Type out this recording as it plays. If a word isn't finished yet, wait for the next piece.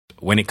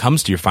when it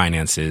comes to your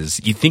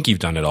finances, you think you've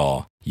done it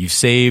all. You've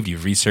saved,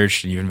 you've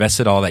researched, and you've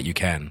invested all that you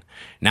can.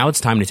 Now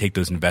it's time to take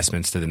those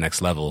investments to the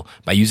next level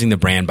by using the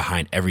brand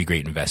behind every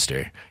great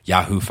investor,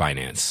 Yahoo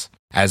Finance.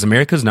 As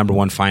America's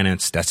 #1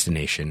 finance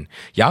destination,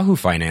 Yahoo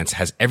Finance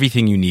has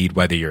everything you need,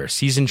 whether you're a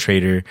seasoned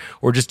trader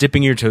or just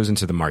dipping your toes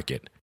into the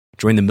market.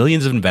 Join the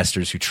millions of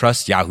investors who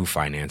trust Yahoo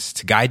Finance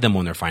to guide them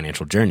on their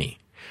financial journey.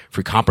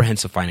 For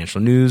comprehensive financial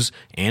news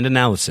and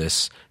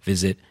analysis,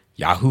 visit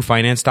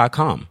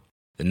yahoofinance.com,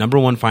 the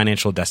 #1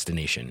 financial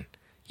destination,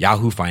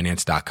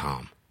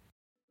 yahoofinance.com.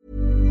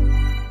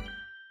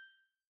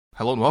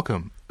 Hello and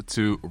welcome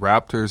to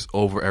Raptors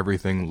Over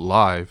Everything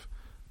Live.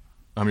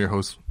 I'm your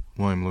host,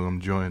 William Liu.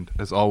 I'm joined,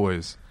 as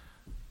always,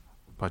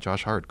 by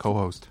Josh Hart,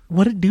 co-host.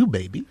 What it do,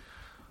 baby?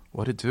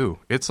 What it do?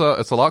 It's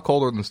a lot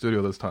colder in the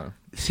studio this time.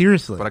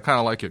 Seriously. But I kind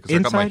of like it because I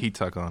got my heat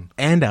tech on.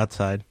 And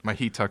outside. My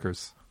heat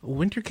tuckers.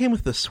 Winter came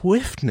with the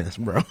swiftness,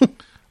 bro.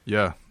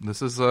 Yeah,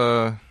 this is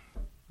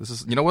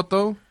you know what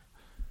though?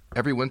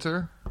 Every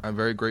winter, I'm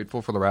very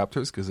grateful for the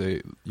Raptors because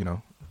they,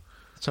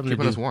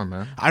 keeping us warm,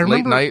 man. I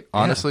remember, late night,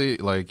 honestly,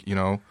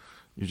 you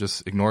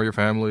just ignore your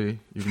family,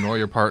 you ignore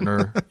your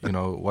partner,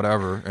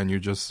 whatever, and you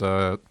just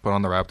put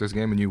on the Raptors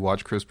game and you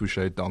watch Chris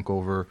Boucher dunk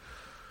over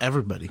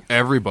everybody.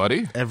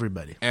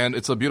 And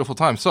it's a beautiful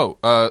time. So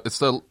it's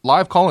the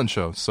live call-in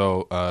show.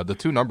 So the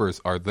two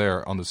numbers are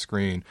there on the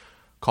screen.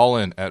 Call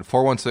in at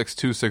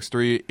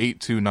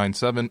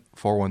 416-263-8297,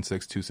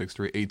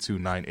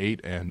 416-263-8298,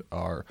 and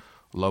our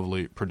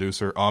lovely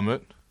producer,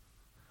 Amit.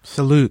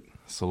 Salute.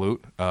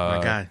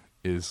 My guy.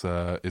 Is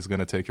going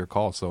to take your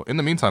call. So in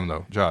the meantime,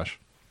 though, Josh,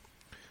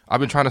 I've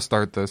been trying to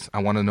start this.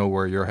 I want to know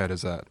where your head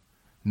is at.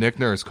 Nick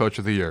Nurse, Coach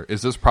of the Year.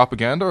 Is this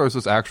propaganda or is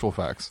this actual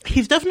facts?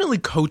 He's definitely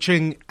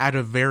coaching at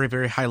a very,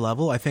 very high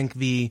level. I think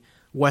the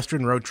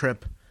Western road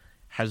trip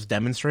has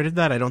demonstrated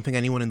that. I don't think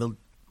anyone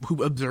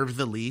who observes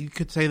the league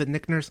could say that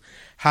Nick Nurse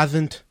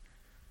hasn't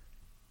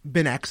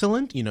been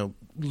excellent.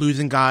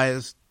 Losing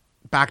guys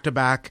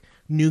back-to-back,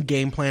 new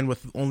game plan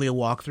with only a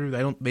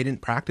walkthrough. They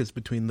didn't practice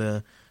between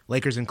the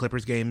Lakers and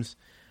Clippers games.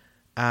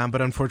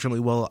 But unfortunately,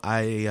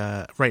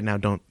 I right now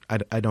don't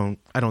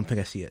think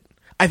I see it.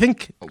 I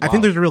think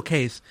there's a real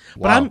case,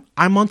 but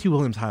I'm Monty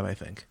Williams hive. I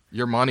think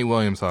you're Monty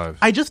Williams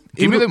hive.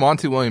 Give me the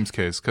Monty Williams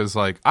case because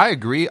I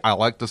agree. I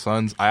like the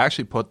Suns. I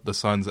actually put the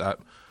Suns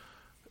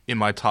in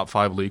my top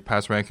 5 league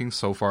pass rankings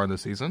so far in the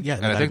season. Yeah,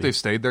 and I think they've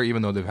stayed there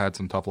even though they've had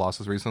some tough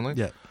losses recently.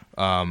 Yeah.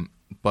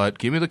 But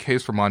give me the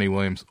case for Monty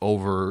Williams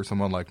over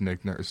someone like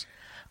Nick Nurse.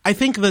 I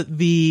think that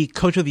the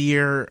Coach of the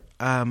Year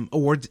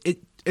awards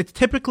it's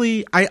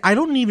typically I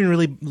don't even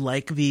really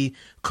like the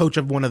coach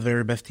of one of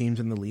their best teams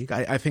in the league.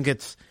 I think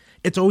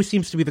it always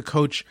seems to be the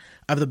coach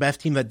of the best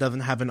team that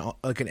doesn't have an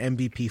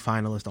MVP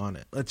finalist on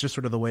it. That's just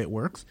sort of the way it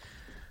works.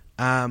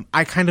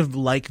 I kind of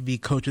like the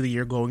Coach of the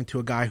Year going to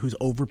a guy who's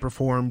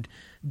overperformed,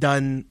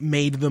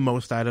 made the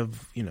most out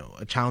of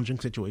a challenging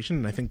situation.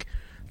 And I think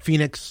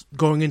Phoenix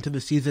going into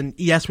the season,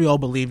 yes, we all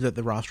believe that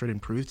the roster had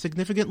improved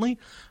significantly,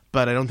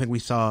 but I don't think we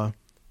saw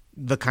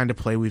the kind of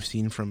play we've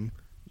seen from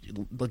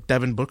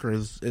Devin Booker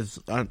is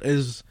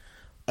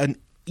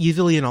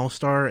easily an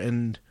all-star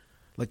and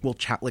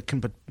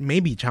can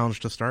maybe challenge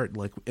to start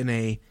in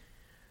a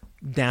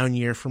down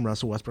year from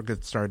Russell Westbrook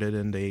that started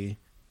and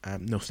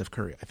no Steph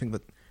Curry. I think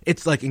that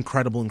it's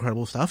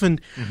incredible stuff.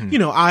 And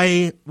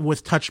I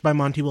was touched by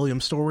Monty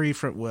Williams' story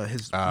for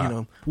his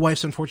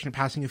wife's unfortunate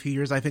passing a few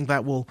years. I think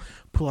that will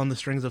pull on the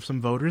strings of some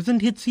voters,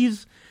 and he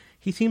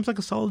seems like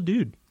a solid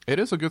dude. It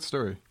is a good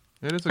story.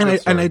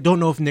 And I don't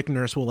know if Nick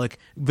Nurse will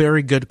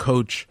very good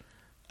coach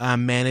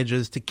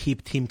manages to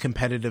keep team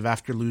competitive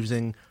after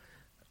losing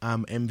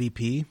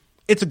MVP.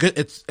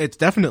 It's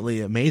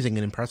definitely amazing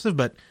and impressive,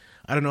 but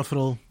I don't know if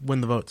it'll win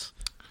the votes.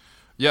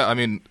 Yeah, I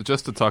mean,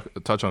 just to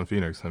touch on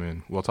Phoenix, I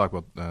mean, we'll talk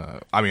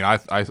about.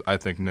 I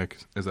think Nick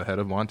is ahead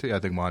of Monty. I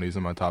think Monty's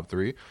in my top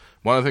 3.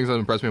 One of the things that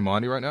impressed me with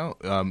Monty right now,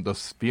 the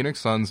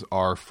Phoenix Suns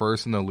are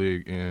first in the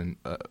league in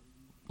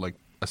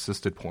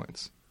assisted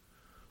points.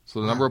 So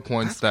the number of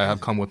points that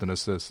have come with an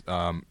assist,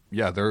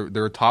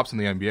 they're tops in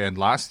the NBA. And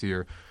last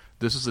year,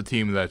 this is a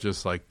team that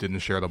just didn't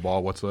share the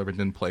ball whatsoever,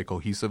 didn't play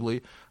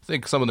cohesively. I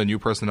think some of the new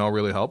personnel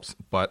really helps,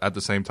 but at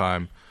the same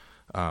time,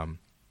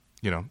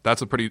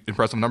 that's a pretty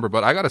impressive number.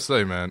 But I gotta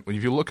say, man,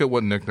 if you look at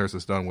what Nick Nurse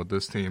has done with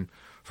this team,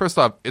 first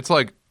off, it's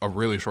a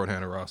really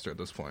shorthanded roster at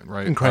this point,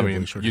 right?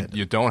 Incredibly shorthanded.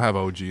 You don't have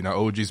OG now.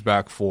 OG's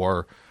back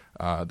for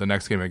the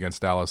next game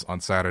against Dallas on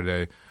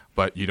Saturday.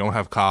 But you don't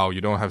have Kyle,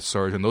 you don't have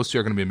Serge, and those two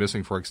are going to be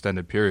missing for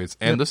extended periods.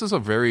 And this is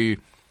the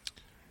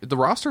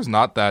roster is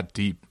not that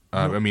deep.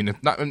 I mean,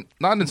 not in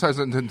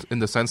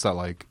the sense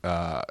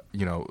that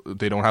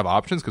they don't have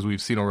options because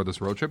we've seen over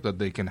this road trip that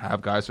they can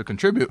have guys to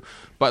contribute.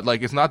 But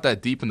it's not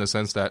that deep in the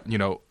sense that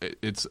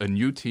it's a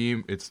new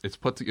team. It's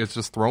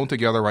just thrown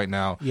together right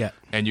now. Yeah,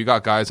 and you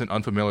got guys in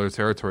unfamiliar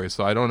territory.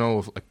 So I don't know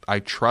if I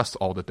trust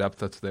all the depth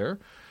that's there.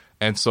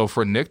 And so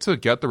for Nick to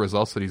get the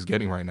results that he's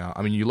getting right now,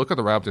 I mean, you look at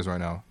the Raptors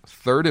right now,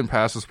 3rd in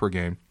passes per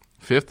game,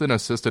 5th in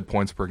assisted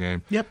points per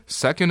game. Yep.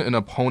 2nd in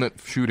opponent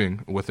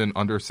shooting within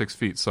under 6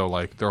 feet. So,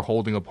 like, they're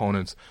holding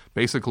opponents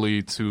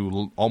basically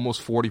to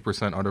almost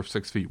 40% under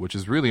 6 feet, which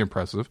is really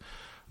impressive.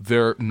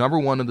 They're number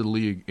 1 in the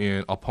league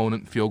in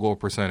opponent field goal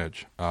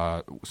percentage.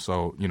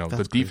 So, you know,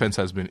 the defense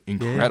has been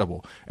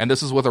incredible. Yeah. And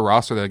this is with a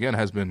roster that, again,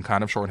 has been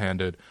kind of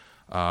shorthanded.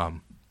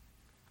 And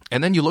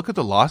then you look at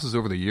the losses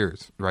over the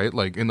years, right?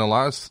 Like, in the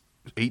last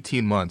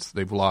 18 months,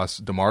 they've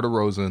lost DeMar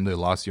DeRozan, they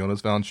lost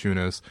Jonas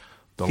Valanciunas,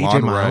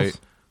 DeLon Wright,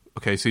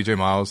 CJ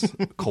Miles,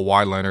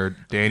 Kawhi Leonard,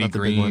 Danny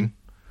Green.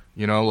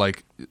 You know,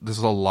 like, this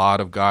is a lot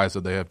of guys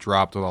that they have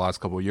dropped over the last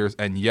couple of years,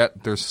 and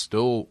yet they're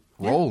still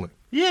rolling.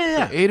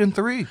 Yeah.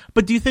 8-3.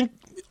 But do you think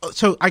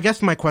so? I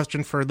guess my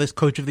question for this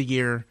Coach of the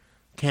Year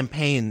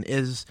campaign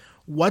is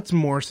what's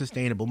more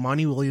sustainable?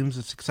 Monty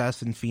Williams'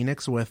 success in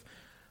Phoenix with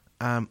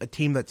a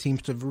team that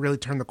seems to have really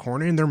turned the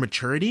corner in their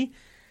maturity,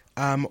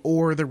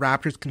 or the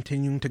Raptors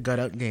continuing to gut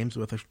out games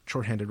with a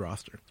shorthanded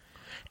roster?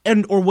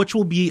 Or which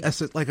will be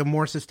a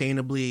more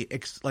sustainably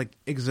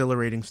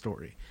exhilarating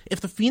story. If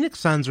the Phoenix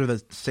Suns are the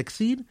 6th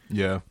seed,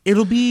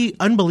 it'll be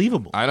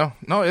unbelievable. I know.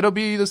 No, it'll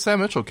be the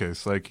Sam Mitchell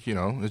case. Like, you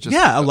know, it's just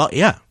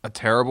a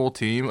terrible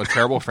team, a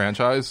terrible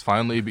franchise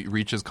finally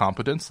reaches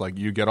competence. Like,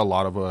 you get a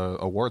lot of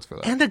awards for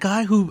that. And a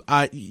guy who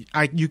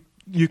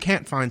you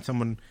can't find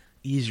someone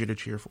easier to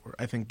cheer for,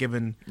 I think,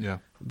 given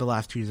the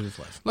last 2 years of his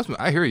life. Listen,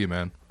 I hear you,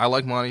 man. I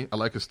like Monty. I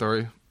like his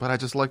story. But I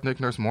just like Nick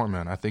Nurse more,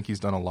 man. I think he's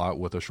done a lot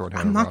with a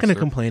shorthanded I'm not going to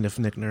complain if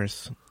Nick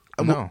Nurse...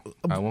 No,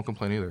 I won't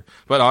complain either.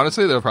 But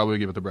honestly, they'll probably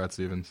give it to Brad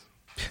Stevens.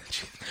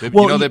 They've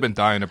been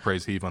dying to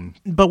praise Heath on...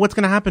 But what's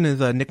going to happen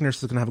is Nick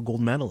Nurse is going to have a gold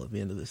medal at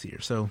the end of this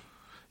year. So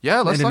yeah,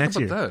 let's talk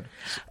about that.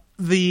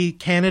 The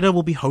Canada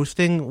will be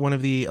hosting one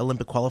of the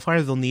Olympic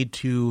qualifiers. They'll need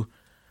to...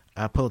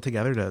 pull it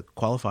together to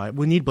qualify.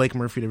 We need Blake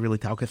Murphy to really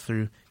talk us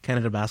through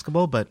Canada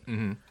basketball, but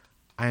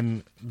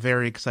I'm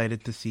very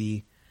excited to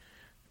see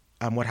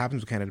what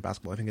happens with Canada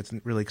basketball. I think it's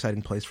a really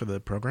exciting place for the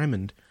program,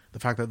 and the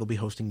fact that they'll be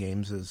hosting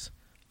games is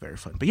very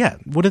fun. But yeah,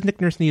 what does Nick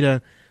Nurse need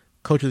a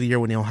Coach of the Year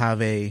when he'll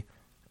have a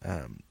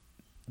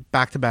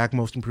back-to-back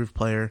Most Improved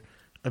Player,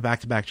 a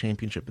back-to-back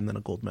championship, and then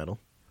a gold medal?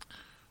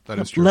 That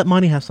is true. Let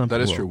Monty have something.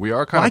 That is true. We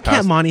are kind of. Why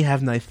can't Monty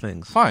have nice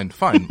things? Fine.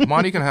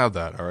 Monty can have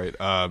that. All right.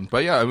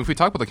 But yeah, I mean, if we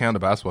talk about the Canada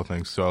basketball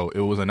thing, so it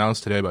was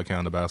announced today by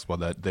Canada basketball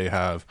that they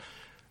have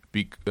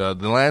they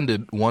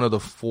landed one of the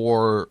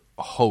 4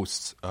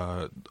 hosts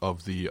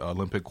of the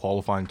Olympic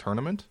qualifying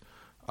tournament.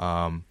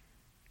 You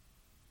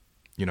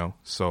know,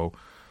 so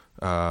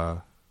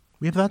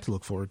we have that to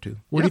look forward to.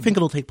 Where do you think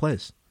it'll take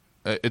place?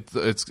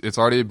 It's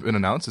already been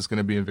announced. It's going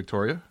to be in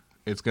Victoria.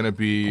 It's going to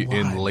be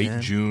in late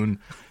June.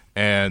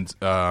 And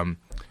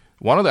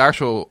one of the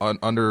actual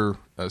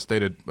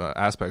understated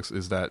aspects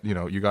is that, you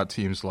know, you got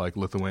teams like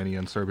Lithuania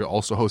and Serbia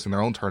also hosting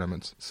their own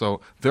tournaments.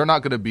 So they're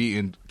not going to be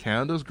in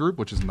Canada's group,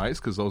 which is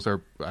nice because those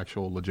are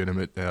actual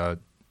legitimate,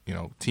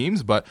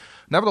 teams. But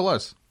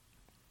nevertheless,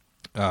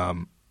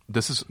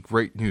 this is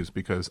great news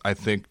because I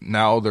think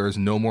now there is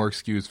no more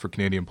excuse for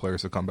Canadian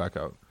players to come back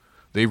out.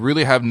 They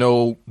really have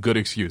no good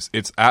excuse.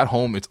 It's at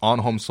home. It's on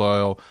home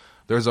soil.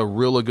 There's a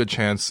really good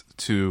chance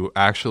to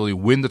actually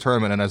win the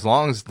tournament. And as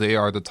long as they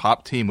are the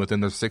top team within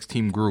their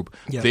 6-team group,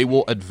 they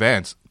will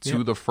advance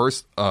to the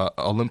first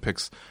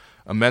Olympics,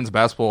 a men's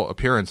basketball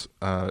appearance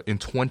in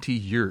 20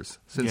 years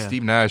since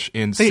Steve Nash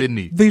in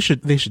Sydney. They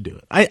should do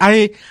it.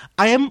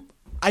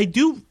 I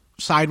do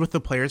side with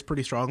the players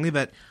pretty strongly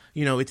that,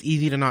 you know, it's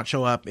easy to not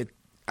show up.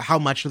 How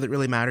much does it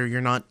really matter?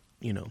 You're not,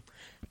 you know.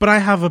 But I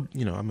have I'm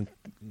a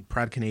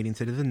proud Canadian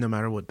citizen no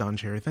matter what Don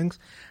Cherry thinks.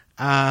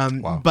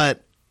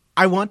 But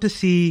I want to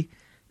see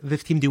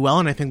this team do well,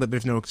 and I think that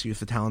there's no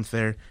excuse. The talent's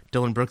there.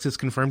 Dylan Brooks has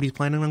confirmed he's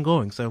planning on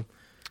going. So,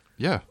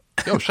 yeah.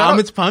 Yo, shout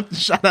out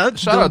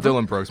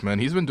Dylan Brooks, man.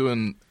 He's been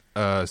doing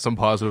some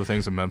positive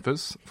things in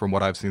Memphis from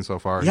what I've seen so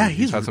far. Yeah,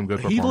 he's had some good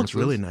performances. He looks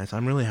really nice.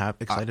 I'm really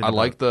excited. I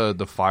like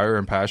the fire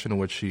and passion in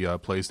which he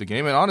plays the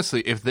game. And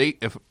honestly, if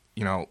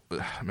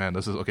man,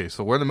 this is okay.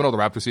 So we're in the middle of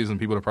the Raptor season.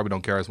 People probably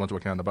don't care as much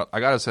about Canada, but I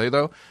gotta say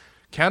though,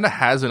 Canada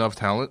has enough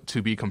talent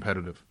to be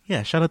competitive.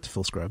 Yeah, shout out to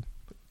Phil Scrubb.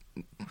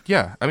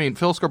 Yeah, I mean,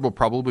 Phil Scrubb will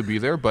probably be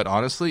there, but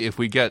honestly, if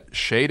we get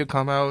Shea to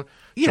come out,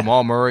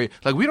 Jamal Murray,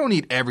 like, we don't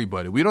need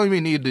everybody. We don't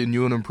even need the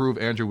new and improved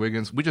Andrew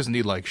Wiggins. We just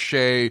need, like,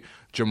 Shea,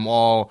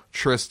 Jamal,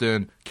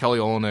 Tristan, Kelly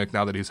Olynyk,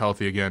 now that he's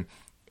healthy again.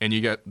 And you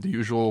get the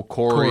usual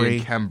Corey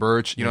and Kem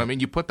Birch. You know what I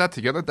mean? You put that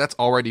together, that's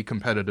already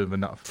competitive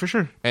enough. For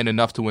sure. And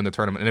enough to win the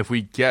tournament. And if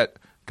we get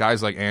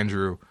guys like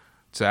Andrew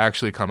to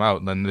actually come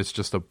out, then it's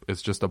just a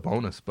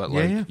bonus. But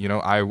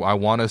I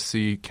want to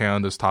see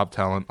Canada's top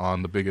talent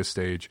on the biggest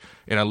stage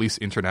in at least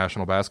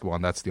international basketball,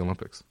 and that's the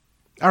Olympics.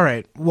 All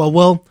right.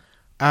 Well,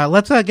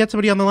 let's get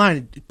somebody on the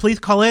line. Please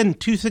call in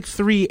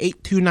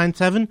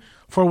 263-8297,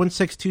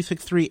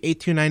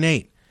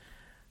 416-263-8298.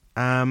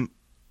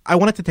 I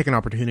wanted to take an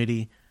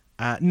opportunity,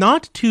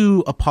 not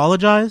to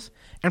apologize,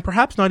 and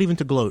perhaps not even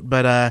to gloat,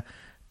 but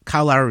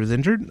Kyle Lowry was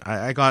injured.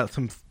 I got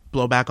some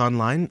blowback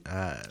online.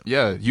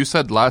 You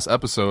said last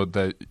episode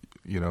that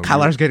Kyle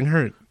Lowry's getting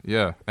hurt.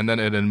 Yeah, and then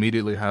it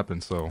immediately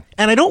happened. So,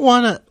 And I don't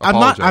want to.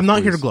 I'm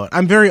not here to please. gloat.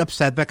 I'm very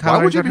upset that Kyle why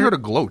Lowry would you got be here hurt. to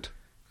gloat?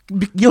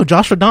 Yo,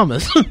 Josh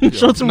Adamas,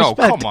 showed some No,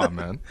 respect. come on,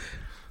 man.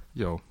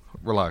 Yo,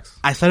 relax.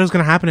 I said it was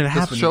going to happen, and it This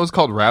happened. show's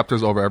called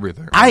Raptors Over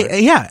Everything.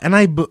 And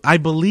I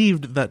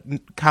believed that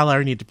Kyle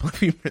Lowry needed to play a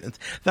few minutes.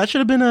 That should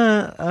have been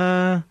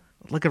a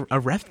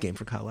rest game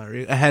for Kyle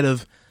Lowry ahead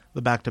of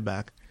the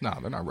back-to-back. No,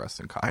 they're not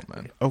resting Kyle,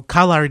 man. Oh,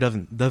 Kyle Lowry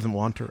doesn't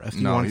want to rest.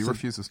 No, wants he to-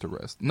 refuses to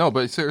rest. No,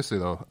 but seriously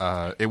though,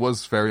 it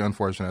was very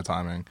unfortunate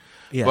timing.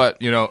 Yeah. But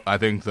I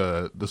think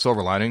the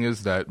silver lining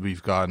is that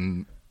we've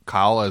gotten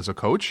Kyle as a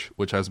coach,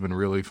 which has been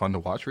really fun to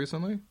watch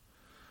recently.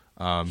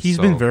 He's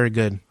been very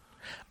good.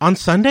 On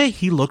Sunday,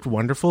 he looked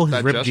wonderful. His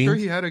that ripped gesture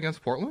jeans. he had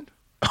against Portland.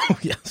 Oh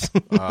yes.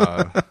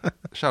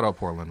 Shout out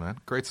Portland, man.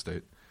 Great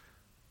state.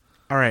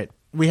 All right,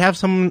 we have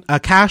some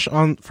Cash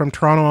from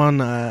Toronto on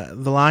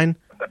the line.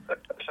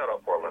 Shout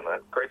out Portland, man.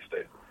 Great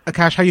state.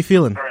 Cash, how you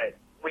feeling? All right.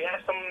 We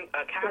have some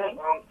Cash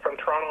from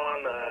Toronto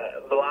on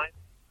the line.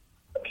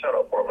 Shout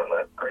out Portland,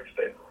 man. Great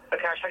state.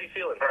 Cash, how you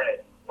feeling? All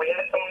right. We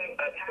have some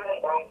Cash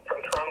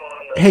from Toronto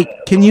on the Hey,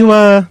 can you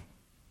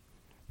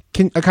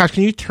Akash,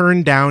 can you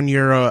turn down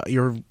your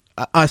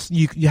us?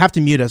 You have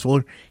to mute us.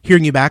 We're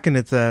hearing you back, and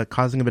it's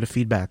causing a bit of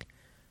feedback.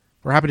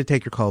 We're happy to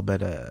take your call,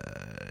 but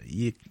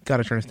you got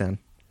to turn us down.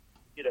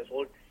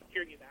 We're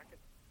hearing you back.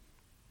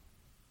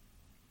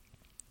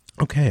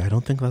 Okay, I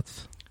don't think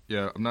that's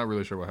Yeah, I'm not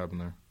really sure what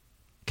happened there.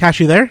 Cash.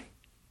 You there?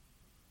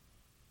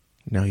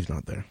 No, he's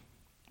not there.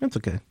 That's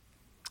okay.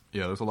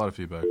 Yeah, there's a lot of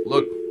feedback.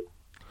 Look,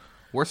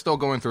 we're still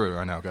going through it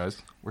right now,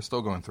 guys. We're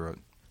still going through it.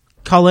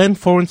 Call in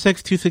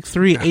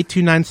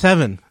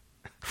 416-263-8297.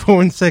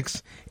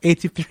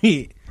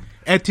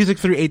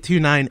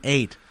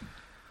 416-263-8298.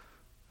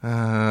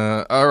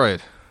 All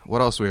right. What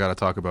else we got to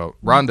talk about?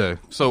 Rondae.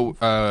 So,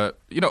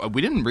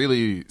 we didn't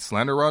really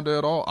slander Rondae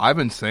at all. I've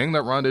been saying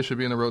that Rondae should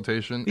be in the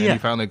rotation, and Yeah. he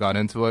finally got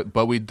into it.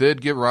 But we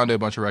did give Rondae a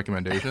bunch of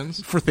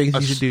recommendations For things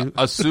you should do.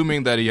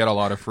 assuming that he had a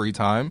lot of free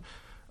time.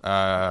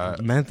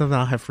 Man does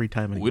not have free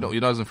time anymore. He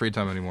doesn't free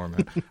time anymore,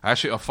 man.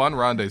 Actually, a fun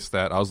Rondae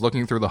stat. I was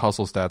looking through the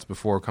hustle stats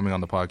before coming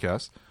on the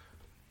podcast,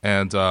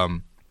 and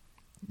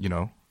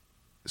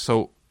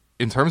so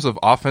in terms of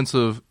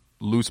offensive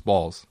loose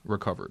balls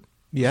recovered.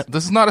 Yep.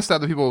 This is not a stat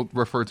that people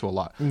refer to a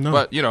lot. No.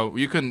 But,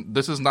 you can,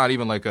 this is not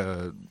even like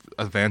a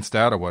advanced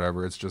stat or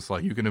whatever. It's just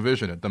like you can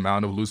envision it, the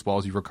amount of loose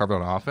balls you've recovered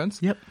on offense.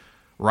 Yep.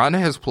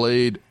 Rondae has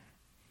played,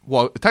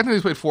 well, technically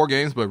he's played 4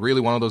 games, but really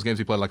one of those games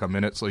he played like a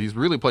minute. So he's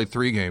really played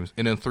 3 games.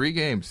 And in 3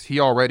 games, he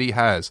already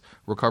has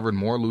recovered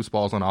more loose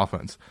balls on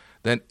offense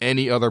than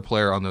any other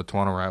player on the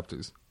Toronto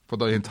Raptors for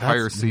the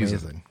entire That's season.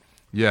 amazing.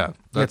 Yeah.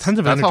 Tons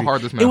of that's energy. how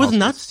hard this man It was hustles.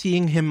 nuts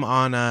seeing him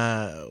on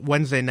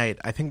Wednesday night.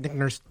 I think Nick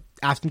Nurse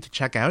asked him to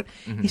check out.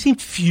 Mm-hmm. He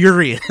seemed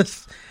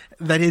furious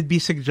that it'd be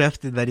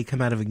suggested that he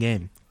come out of a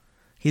game.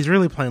 He's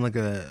really playing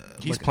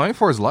He's playing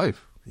for his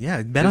life. Yeah,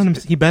 he bet on him.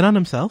 He bet on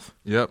himself.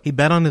 Yep. He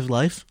bet on his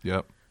life.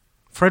 Yep.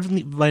 Fred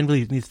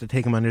VanVleet needs to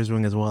take him under his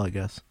wing as well, I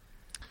guess.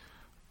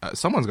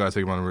 Someone's got to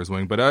take him under his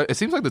wing, but it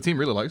seems like the team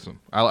really likes him.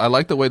 I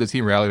like the way the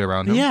team rallied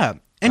around him. Yeah,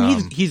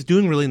 and he's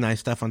doing really nice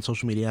stuff on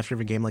social media after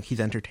every game. Like,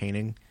 he's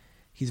entertaining.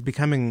 He's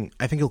becoming.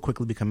 I think he'll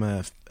quickly become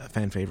a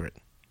fan favorite.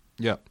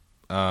 Yeah.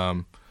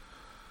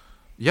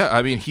 Yeah,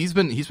 I mean he's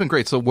been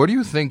great. So where do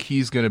you think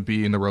he's going to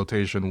be in the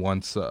rotation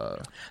once That's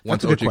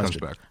OG a good comes question.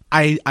 back?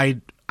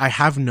 I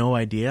have no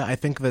idea. I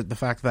think that the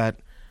fact that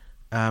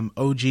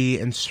OG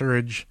and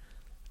Surge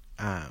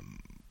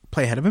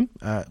play ahead of him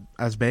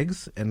as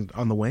bigs and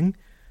on the wing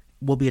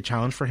will be a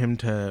challenge for him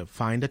to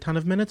find a ton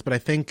of minutes. But I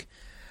think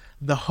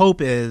the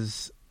hope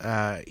is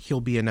he'll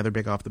be another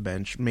big off the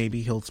bench.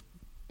 Maybe he'll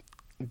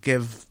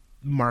give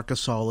Marc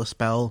Gasol a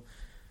spell.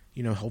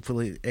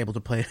 Hopefully able to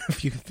play a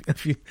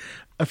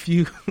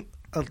few.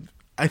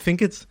 I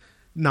think it's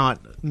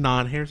not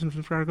Harrison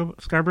from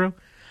Scarborough.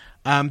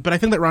 But I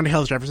think that Rondae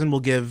Hollis-Jefferson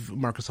will give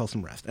Marc Gasol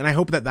some rest. And I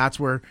hope that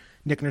that's where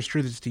Nick Nurse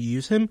chooses to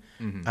use him.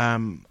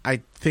 Mm-hmm.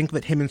 I think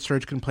that him and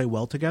Serge can play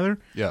well together.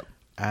 Yeah.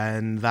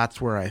 And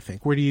that's where I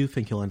think. Where do you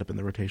think he'll end up in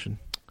the rotation?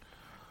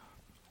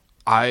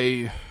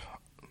 I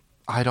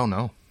don't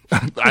know.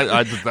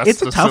 That's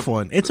It's a tough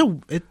one.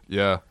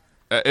 Yeah.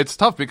 It's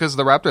tough because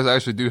the Raptors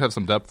actually do have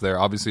some depth there.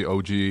 Obviously,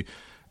 OG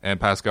and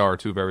Pascal are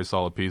 2 very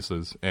solid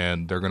pieces,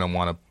 and they're going to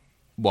want to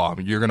 – well,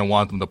 you're going to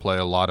want them to play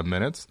a lot of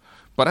minutes.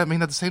 But, I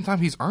mean, at the same time,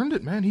 he's earned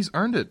it, man. He's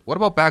earned it. What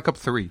about backup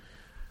 3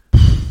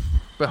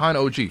 behind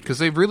OG? Because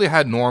they've really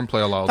had Norm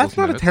play a lot of That's those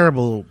not minutes. a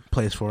terrible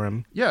place for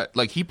him. Yeah,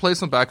 like he plays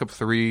some backup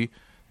 3.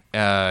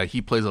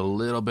 He plays a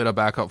little bit of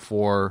backup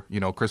 4.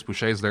 Chris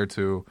Boucher's there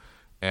too.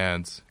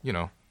 And,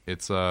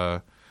 it's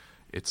I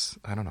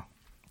don't know.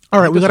 All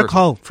right, we got a Search.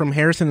 call from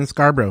Harrison in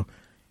Scarborough.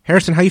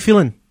 Harrison, how you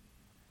feeling?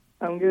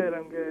 I'm good.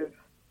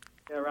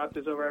 Yeah,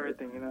 Raptors over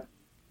everything,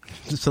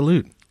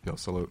 Salute. Yo,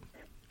 salute.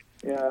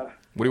 Yeah. What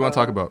do you want to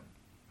talk about?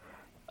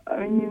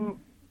 I mean,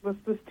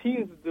 this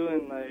team's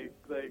doing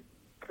like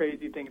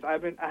crazy things. I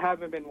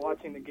haven't been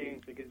watching the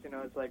games because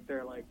it's like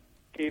they're like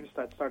games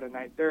that start at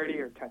 9:30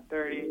 or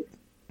 10:30.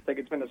 It's like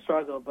it's been a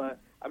struggle, but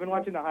I've been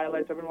watching the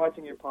highlights. I've been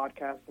watching your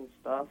podcast and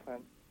stuff,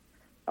 and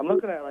I'm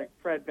looking at like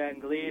Fred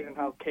VanVleet and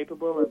how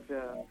capable of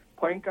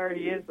point guard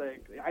he is.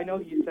 Like I know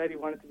he said he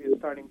wanted to be a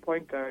starting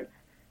point guard.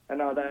 I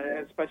know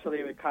that,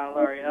 especially with Kyle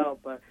Lowry out.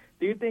 But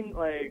do you think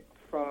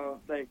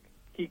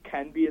he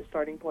can be a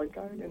starting point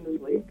guard in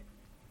this league?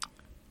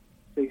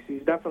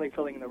 He's definitely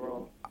filling the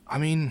role. I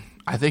mean,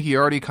 I think he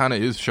already kind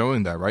of is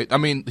showing that, right? I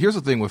mean, here's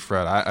the thing with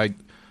Fred. I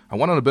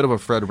went on a bit of a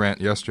Fred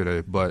rant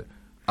yesterday, but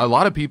a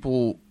lot of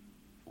people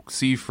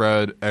see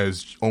Fred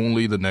as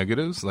only the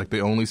negatives. Like,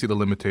 they only see the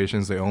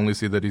limitations. They only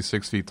see that he's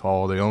 6 feet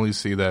tall. They only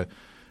see that,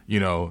 he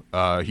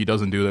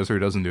doesn't do this or he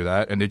doesn't do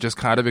that. And they just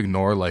kind of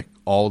ignore, like,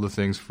 all the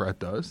things Fred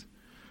does.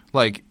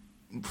 Like,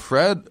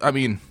 Fred, I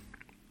mean,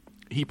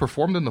 he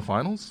performed in the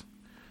finals.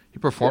 He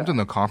performed in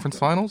the conference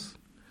finals.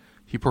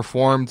 He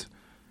performed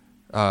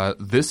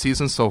this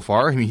season so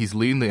far. I mean, he's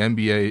leading the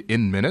NBA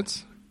in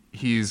minutes.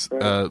 He's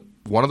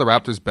one of the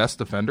Raptors' best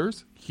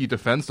defenders. He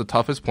defends the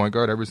toughest point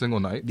guard every single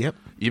night. Yep.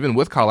 Even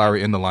with Kyle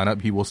Lowry in the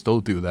lineup, he will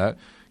still do that.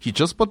 He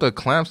just put the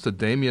clamps to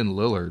Damian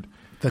Lillard.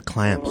 The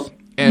clamps.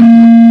 And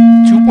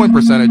 2-point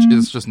percentage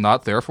is just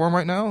not there for him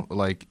right now.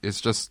 Like,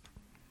 it's just,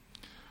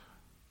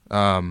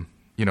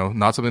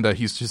 not something that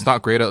he's just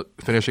not great at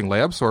finishing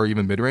layups or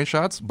even mid-range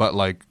shots. But,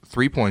 like,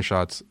 3-point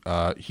shots,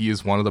 he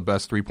is one of the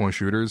best 3-point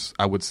shooters,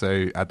 I would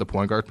say, at the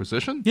point guard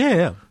position.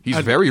 Yeah. He's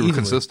very easily.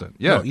 consistent.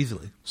 Yeah, No,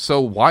 easily.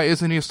 So why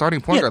isn't he a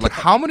starting point guard? Like,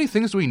 how many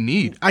things do we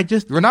need?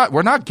 We're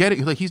not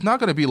getting, like, he's not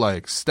going to be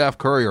like Steph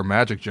Curry or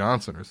Magic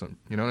Johnson or something.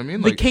 You know what I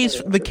mean? Like,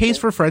 The case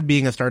for Fred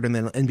being a starter in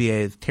the NBA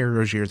is Terry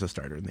Rozier's a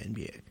starter in the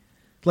NBA.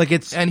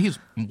 And he's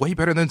way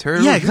better than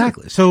Terry. Yeah, Rozier.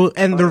 exactly. So,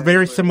 and they're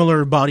very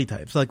similar body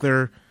types. Like,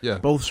 they're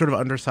both sort of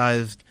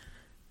undersized,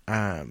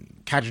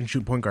 catch and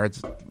shoot point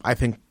guards. I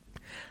think,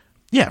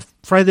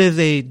 Fred is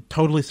a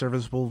totally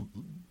serviceable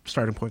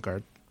starting point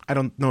guard. I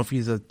don't know if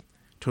he's a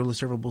totally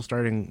serviceable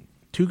starting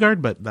two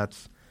guard, but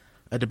that's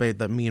a debate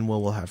that me and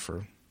Will have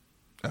for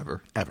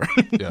ever.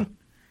 Yeah.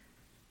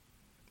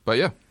 But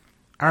yeah.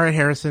 All right,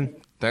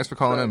 Harrison. Thanks for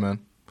calling in, man.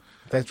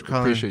 Thanks for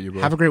calling. Appreciate you,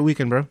 bro. Have a great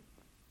weekend, bro.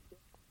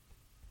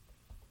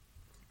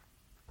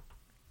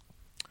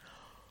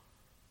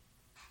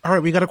 All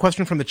right, we got a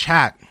question from the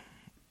chat.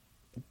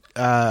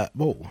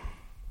 Whoa.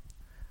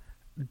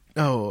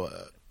 Oh,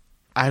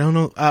 I don't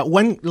know.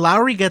 When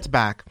Lowry gets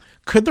back,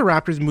 could the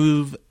Raptors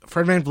move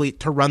Fred VanVleet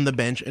to run the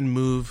bench and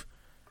move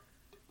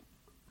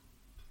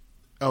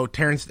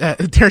Terrence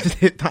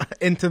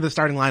into the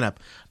starting lineup?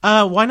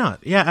 Why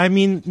not? Yeah, I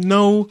mean,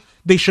 no,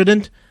 they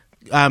shouldn't.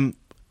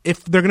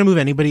 If they're going to move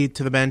anybody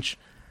to the bench,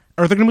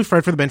 or if they're going to move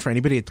Fred for the bench for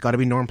anybody, it's got to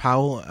be Norm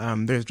Powell.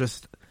 There's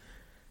just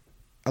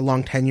a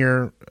long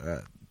tenure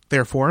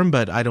there for him,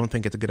 but I don't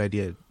think it's a good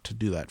idea to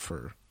do that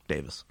for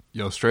Davis.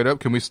 Yo, straight up,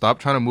 can we stop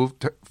trying to move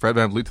Fred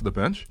VanVleet to the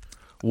bench?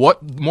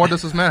 What more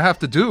does this man have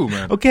to do,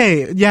 man?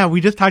 Okay, yeah,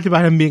 we just talked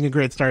about him being a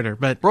great starter,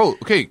 but... Bro,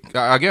 okay,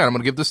 again, I'm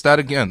going to give this stat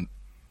again.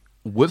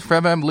 With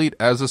Fred VanVleet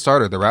as a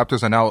starter, the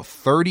Raptors are now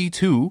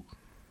 32.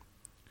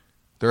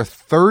 They're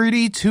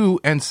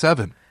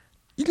 32-7.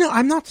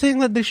 I'm not saying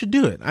that they should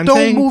do it.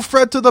 Don't move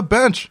Fred to the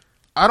bench.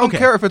 I don't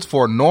care if it's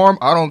for Norm.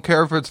 I don't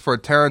care if it's for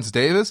Terrence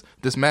Davis.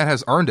 This man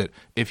has earned it.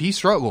 If he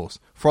struggles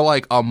for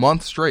like a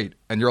month straight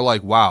and you're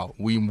like, wow,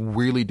 we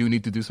really do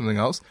need to do something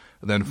else,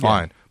 then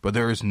fine. Yeah. But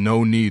there is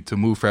no need to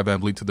move Fred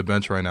VanVleet to the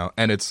bench right now.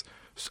 And it's,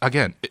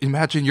 again,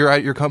 imagine you're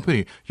at your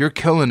company. You're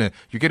killing it.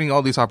 You're getting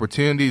all these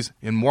opportunities.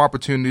 And more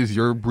opportunities,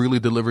 you're really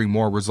delivering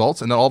more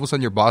results. And then all of a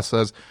sudden your boss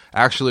says,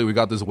 actually, we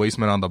got this waste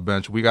man on the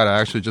bench. We got to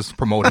actually just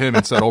promote him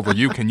instead over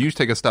you. Can you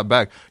take a step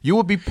back? You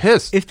would be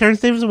pissed. Is Terrence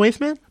Davis a waste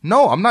man?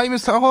 No, I'm not even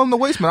calling him the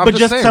waste man. I'm but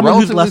just saying, someone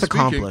who's less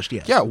accomplished,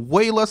 yes. Yeah,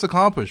 way less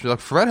accomplished. Like,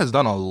 Fred has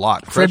done a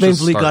lot. Fred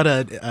VanVleet got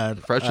a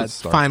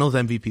finals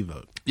MVP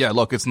vote. Yeah,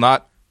 look, it's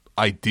not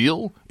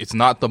ideal. It's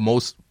not the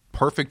most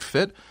perfect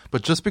fit,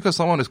 but just because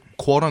someone is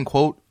quote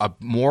unquote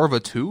more of a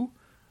 2,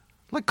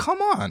 like,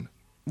 come on.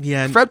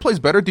 Yeah, Fred plays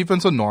better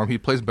defense than Norm. He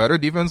plays better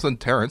defense than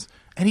Terrence,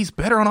 and he's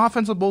better on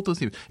offense than both those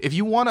teams. If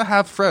you want to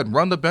have Fred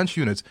run the bench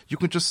units, you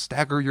can just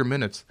stagger your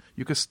minutes.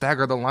 You can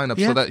stagger the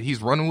lineup so that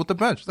he's running with the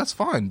bench. That's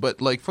fine,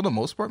 but like, for the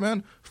most part,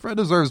 man, Fred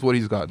deserves what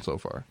he's gotten so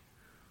far.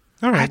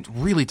 All right. I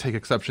really take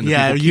exception to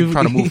people keep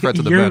trying to move Fred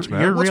to the bench,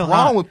 man. What's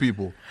wrong with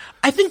people?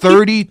 I think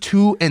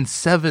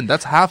 32-7.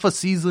 That's half a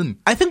season.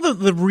 I think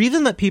the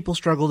reason that people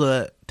struggle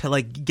to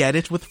like get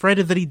it with Fred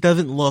is that he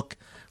doesn't look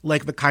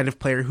like the kind of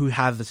player who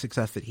has the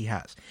success that he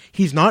has.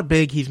 He's not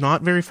big. He's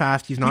not very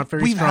fast. He's not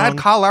very strong. We've had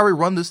Kyle Lowry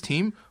run this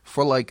team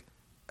for like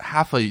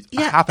half a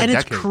decade.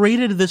 It's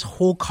created this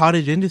whole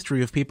cottage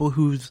industry of people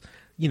whose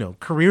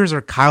careers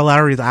are Kyle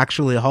Lowry is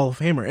actually a Hall of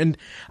Famer. And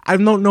I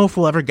don't know if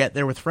we'll ever get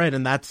there with Fred,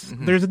 and that's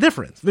there's a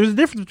difference. There's a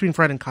difference between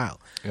Fred and Kyle.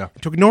 Yeah.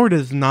 To ignore it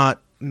is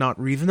not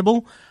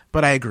reasonable,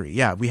 but I agree.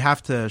 Yeah, we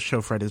have to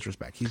show Fred his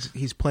respect.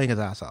 He's playing his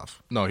ass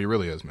off. No, he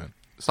really is, man.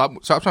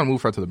 Stop trying to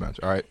move Fred to the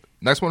bench. All right.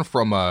 Next one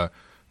from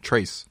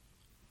Trace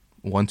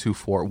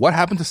 124. What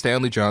happened to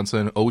Stanley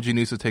Johnson? OG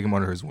needs to take him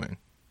under his wing.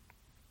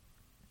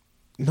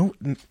 No,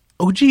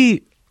 OG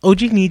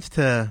needs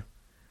to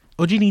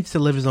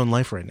live his own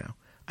life right now.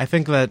 I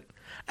think that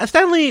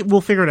Stanley will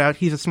figure it out.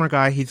 He's a smart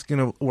guy. He's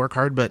going to work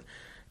hard, but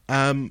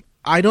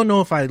I don't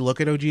know if I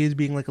look at OG as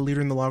being like a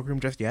leader in the locker room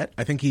just yet.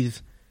 I think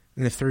he's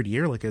in his third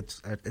year. Like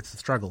it's a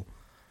struggle.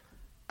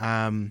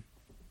 But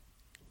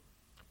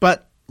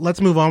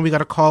let's move on. We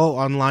got a call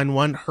on line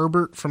 1.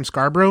 Herbert from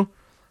Scarborough.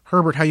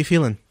 Herbert, how you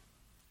feeling?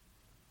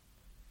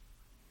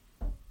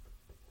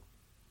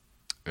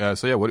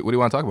 So yeah, what do you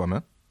want to talk about,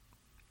 man?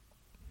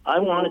 I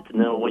wanted to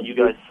know what you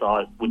guys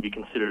thought would be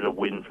considered a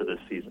win for this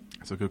season.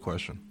 That's a good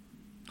question.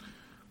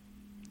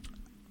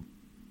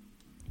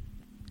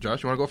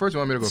 Josh, you want to go first? Or you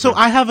want me to go So first?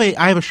 I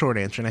have a short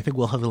answer, and I think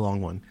we'll have a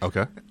long one.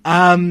 Okay.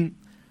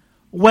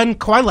 When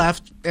Kawhi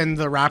left and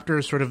the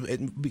Raptors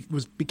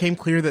became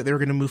clear that they were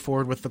going to move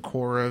forward with the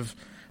core of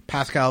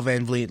Pascal,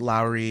 Van Vliet,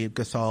 Lowry,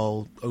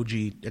 Gasol,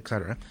 OG,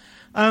 etc.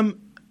 I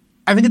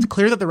think it's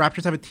clear that the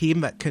Raptors have a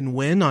team that can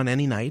win on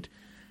any night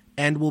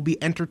and will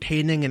be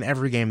entertaining in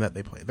every game that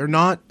they play. They're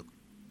not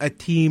a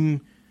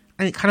team,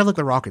 I mean, kind of like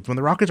the Rockets. When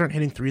the Rockets aren't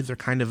hitting threes, they're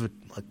kind of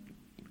like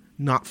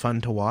not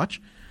fun to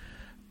watch.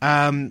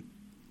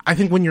 I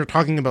think when you're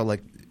talking about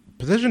like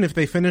position, if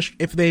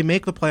they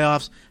make the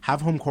playoffs,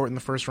 have home court in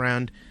the first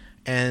round,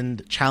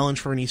 and challenge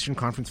for an Eastern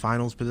Conference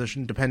Finals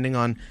position, depending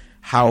on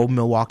how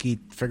Milwaukee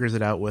figures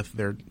it out with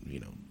their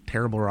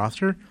terrible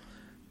roster,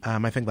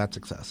 I think that's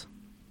success.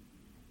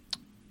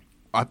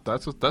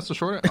 That's the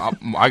short.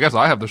 I guess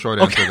I have the short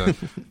answer then.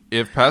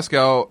 If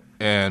Pascal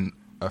and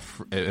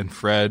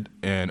Fred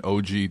and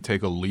OG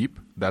take a leap,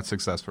 that's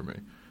success for me.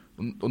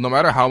 No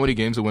matter how many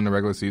games they win in the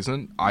regular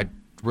season, I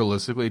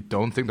realistically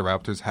don't think the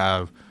Raptors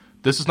have.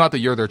 This is not the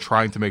year they're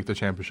trying to make the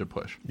championship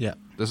push. Yeah,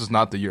 this is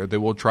not the year. They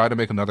will try to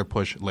make another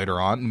push later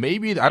on.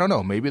 Maybe, I don't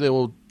know. Maybe they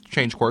will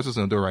change courses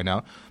and do it right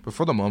now. But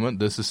for the moment,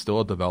 this is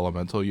still a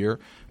developmental year,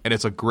 and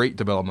it's a great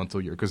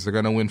developmental year because they're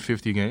going to win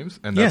 50 games,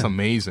 and that's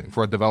amazing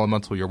for a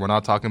developmental year. We're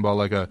not talking about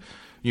like a,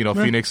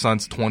 Phoenix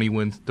Suns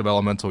 20-win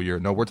developmental year.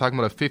 No, we're talking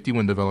about a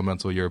 50-win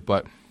developmental year.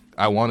 But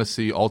I want to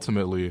see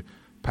ultimately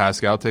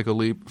Pascal take a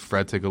leap,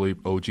 Fred take a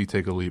leap, OG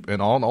take a leap,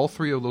 and on all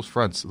three of those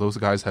fronts, those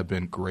guys have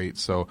been great.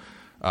 So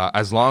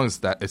as long as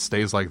that it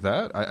stays like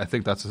that, I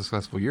think that's a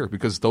successful year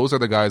because those are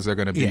the guys that are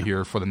going to be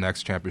here for the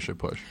next championship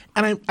push.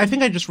 And I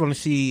think I just want to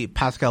see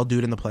Pascal do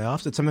it in the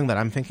playoffs. It's something that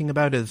I'm thinking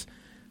about is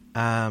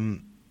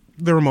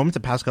there were moments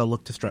that Pascal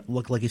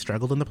looked like he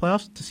struggled in the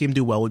playoffs. To see him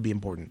do well would be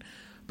important.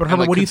 But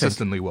Herbert, what do you think?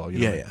 Consistently well.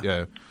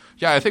 Yeah.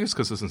 I think it's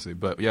consistency.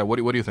 But yeah, what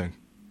do you think?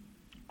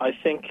 I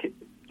think,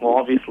 well,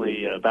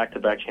 obviously, a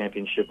back-to-back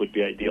championship would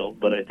be ideal,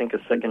 but I think a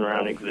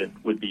second-round exit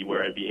would be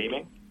where I'd be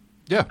aiming.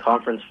 Yeah.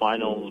 Conference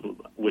finals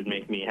would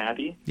make me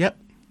happy. Yep.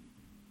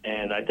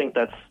 And I think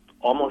that's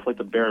almost like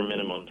the bare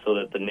minimum so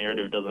that the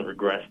narrative doesn't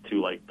regress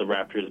to like the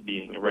Raptors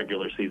being a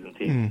regular season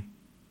team.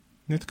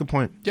 That's a good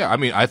point. Yeah, I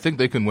mean, I think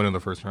they can win in the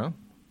first round.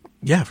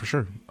 Yeah, for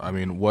sure. I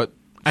mean, what?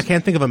 I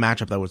can't think of a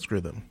matchup that would screw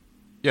them.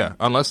 Yeah,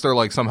 unless they're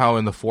like somehow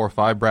in the 4 or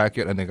 5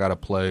 bracket and they got to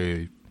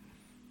play,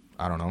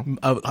 I don't know.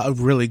 A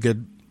really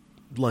good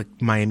like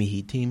Miami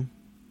Heat team.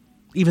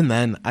 Even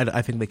then,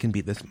 I think they can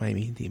beat this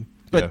Miami Heat team.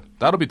 But, yeah,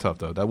 that'll be tough,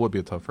 though. That would be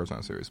a tough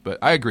first-round series. But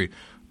I agree.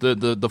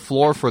 The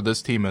floor for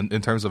this team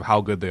in terms of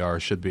how good they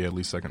are should be at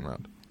least second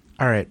round.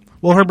 All right.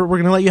 Well, Herbert, we're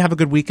going to let you have a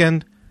good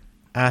weekend.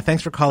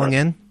 Thanks for calling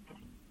in.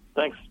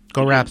 Thanks.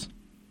 Go Raps.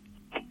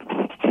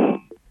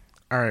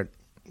 All right.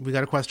 We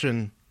got a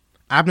question.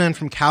 Abnan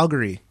from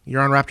Calgary.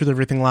 You're on Raptors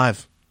Everything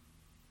Live.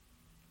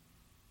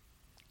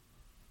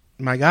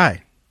 My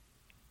guy.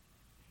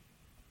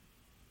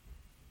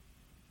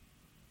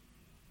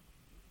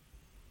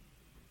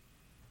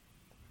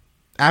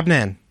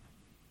 Abnan.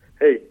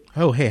 Hey.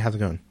 Oh, hey, how's it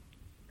going?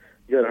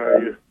 Good, how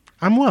are you?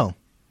 I'm well.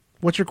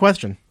 What's your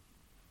question?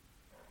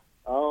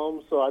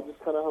 So I just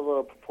kind of have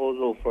a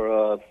proposal for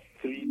a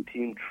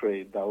 3-team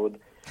trade that would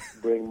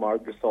bring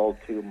Marc Gasol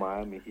to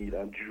Miami Heat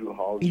and Jrue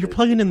Holiday. You're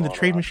plugging in the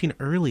trade machine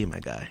early, my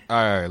guy. All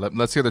right,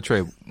 let's hear the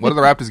trade. What are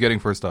the Raptors getting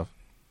first off?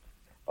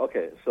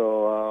 Okay,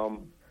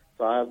 so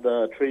I have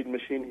the trade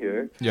machine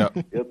here. Yeah.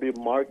 It'll be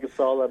Marc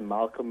Gasol and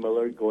Malcolm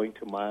Miller going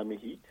to Miami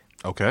Heat.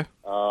 Okay.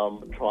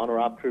 Toronto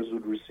Raptors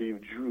would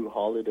receive Jrue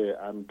Holiday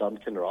and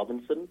Duncan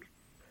Robinson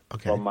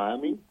from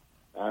Miami.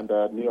 And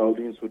New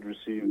Orleans would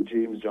receive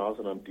James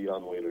Johnson and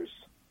Dion Waiters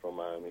from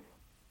Miami.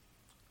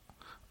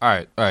 All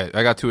right.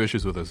 I got 2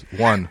 issues with this.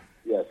 One.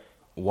 Yes.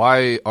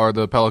 Why are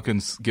the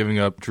Pelicans giving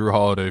up Jrue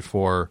Holiday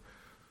for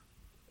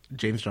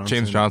James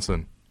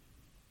Johnson?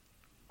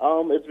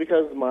 It's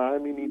because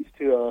Miami needs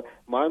to.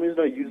 Miami's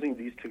not using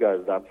these 2 guys.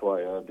 That's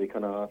why they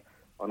kind of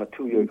on a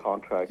 2-year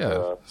contract.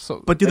 Yeah.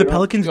 But do the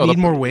Pelicans need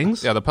more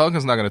wings? Yeah, the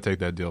Pelicans not going to take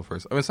that deal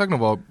first. I mean, second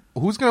of all,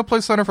 who's going to play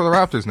center for the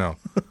Raptors now?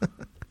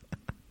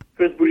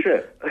 Chris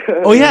Boucher.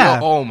 Oh yeah.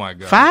 Oh my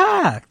God.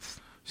 Facts.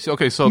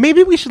 Okay, so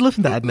maybe we should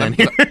listen to Adnan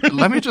here.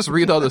 Let me just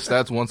read all the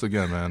stats once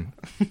again, man.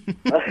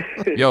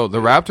 Yo, the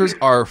Raptors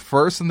are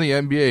first in the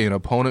NBA in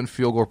opponent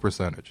field goal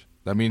percentage.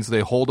 That means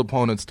they hold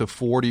opponents to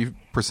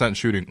 40%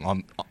 shooting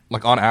on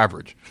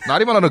average.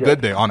 Not even on a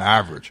good day, on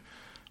average.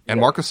 And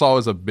Marc Gasol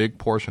is a big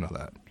portion of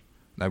that.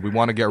 Now we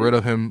want to get rid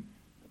of him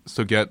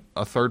to get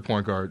a third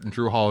point guard,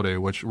 Jrue Holiday,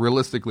 which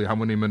realistically, how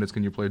many minutes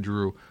can you play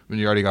Jrue when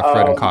you already got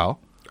Fred and Kyle?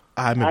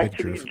 I'm a big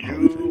Actually,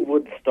 Jrue Jrue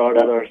would start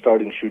at our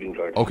starting shooting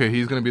guard. Okay,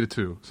 he's going to be the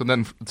 2. So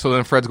then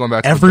Fred's going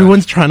back to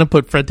Everyone's trying to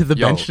put Fred to the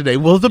bench today.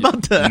 Will's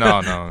about to.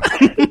 No.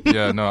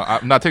 Yeah, no.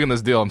 I'm not taking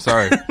this deal. I'm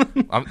sorry.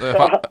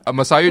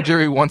 Masai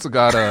Ujiri once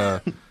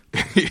got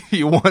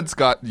he once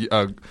got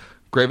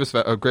Gravis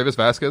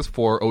Vasquez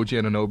for OG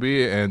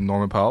Anunoby and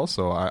Norman Powell.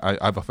 So I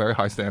have a very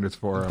high standards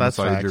for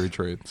Masai Ujiri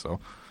trade. So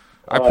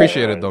I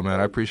appreciate it though, man.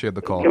 I appreciate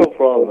the call. No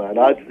problem, man.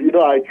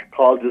 I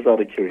called just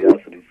out of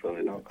curiosity,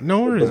 so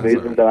No worries. It's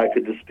amazing that I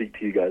could just speak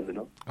to you guys.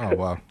 Oh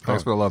wow!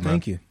 Thanks for the love, man.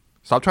 Thank you.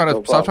 Stop trying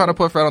to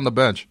put Fred on the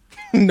bench.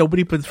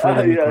 Nobody puts Fred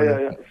on the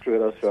corner. Yeah.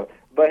 Straight up.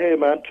 But hey,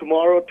 man,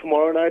 tomorrow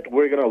night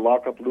we're gonna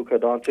lock up Luka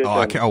Doncic.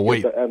 I can't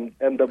wait. And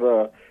end of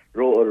a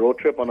road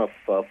trip on a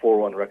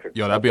 4-1 record.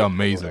 Yo, that'd be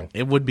amazing.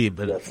 It would be,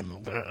 but yes.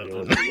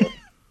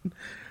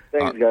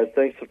 Thanks, guys.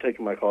 Thanks for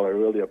taking my call. I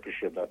really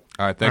appreciate that.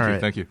 All right,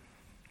 thank you.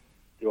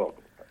 You're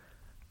welcome.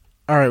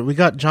 All right, we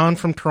got John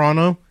from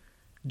Toronto.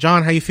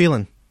 John, how you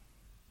feeling?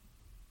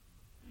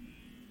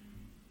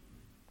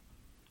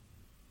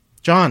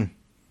 John,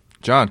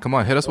 come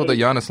on, hit us with the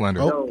Giannis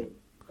slander. Oh,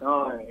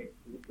 all right.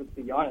 It's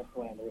the Giannis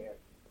slander here.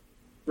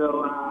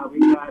 So we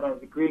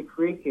got the Greek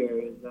Freak here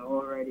is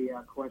already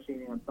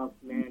questioning Bucks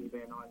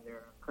management on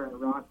their current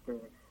roster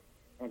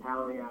and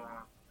how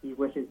he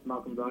wishes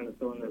Malcolm Brogdon is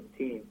still on this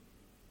team.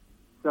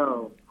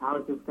 So how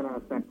is this going to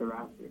affect the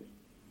Raptors?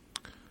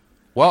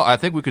 Well, I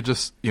think we could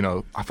just,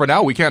 for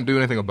now we can't do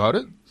anything about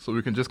it, so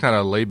we can just kind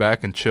of lay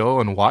back and chill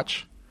and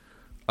watch.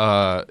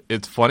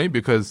 It's funny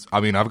because,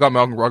 I've got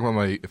Malcolm Brogdon on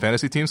my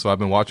fantasy team, so I've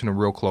been watching him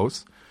real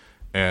close.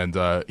 And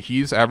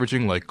he's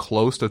averaging,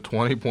 close to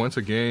 20 points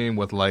a game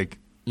with, 8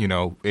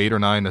 or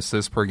 9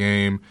 assists per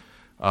game.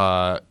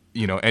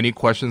 Any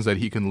questions that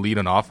he can lead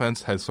an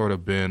offense has sort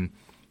of been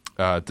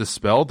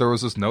dispelled. There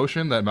was this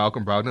notion that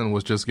Malcolm Brogdon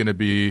was just going to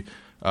be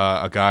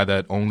a guy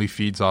that only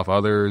feeds off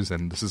others,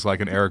 and this is like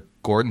an Eric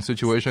Gordon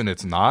situation.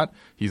 It's not.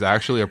 He's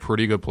actually a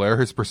pretty good player.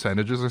 His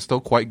percentages are still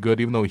quite good,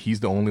 even though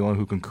he's the only one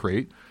who can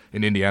create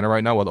in Indiana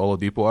right now with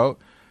Oladipo out.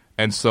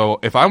 And so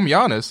if I'm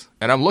Giannis,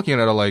 and I'm looking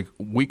at it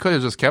we could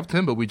have just kept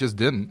him, but we just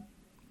didn't.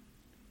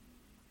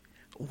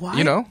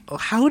 Why?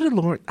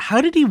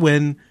 How did he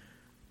win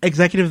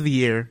Executive of the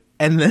Year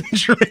and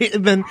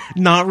then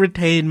not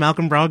retain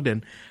Malcolm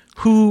Brogdon,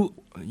 who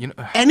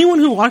anyone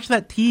who watched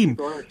that team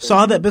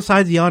saw that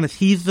besides Giannis,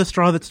 he's the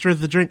straw that stirs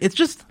the drink. It's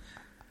just,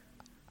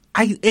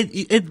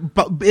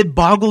 it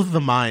boggles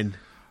the mind.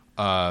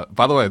 By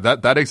the way,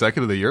 that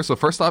Executive of the Year. So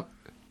first up,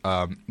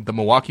 the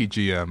Milwaukee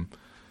GM,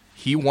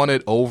 he won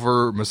it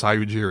over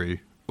Masai Ujiri,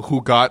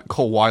 who got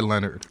Kawhi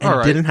Leonard.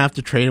 And didn't have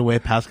to trade away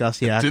Pascal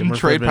Siakam. Didn't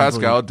trade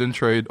Pascal, didn't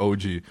trade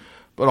OG.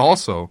 But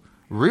also,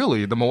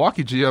 really, the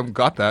Milwaukee GM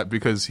got that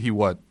because he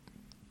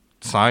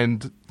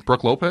signed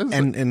Brook Lopez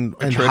and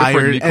traded hired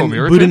for Niko and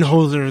Mirotic.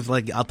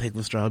 Budenholzer's I'll take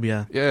this job,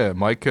 yeah. Yeah,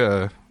 Mike.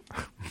 He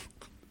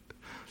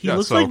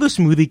looks like the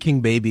Smoothie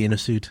King baby in a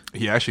suit.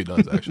 He actually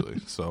does,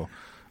 actually. So,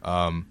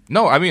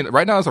 no,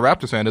 right now as a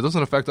Raptors fan, it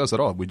doesn't affect us at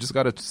all. We just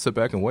got to sit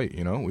back and wait,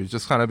 We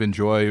just kind of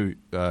enjoy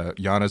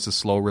Giannis'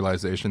 slow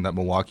realization that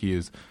Milwaukee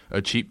is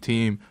a cheap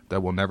team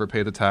that will never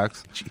pay the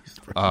tax.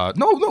 Jeez,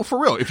 no,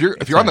 for real. If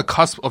you're on the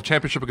cusp of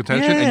championship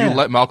contention and you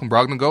let Malcolm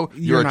Brogdon go,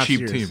 you're a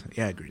cheap serious. team.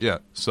 Yeah, I agree. Yeah,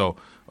 so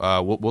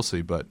we'll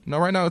see. But no,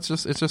 right now it's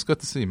just good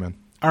to see, man.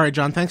 All right,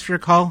 John, thanks for your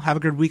call. Have a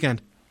good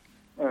weekend.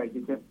 All right,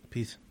 you too.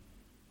 Peace.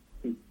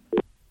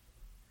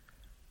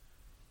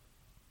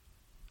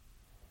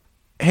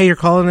 Hey, you're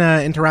calling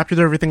into Raptors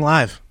Everything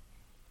Live.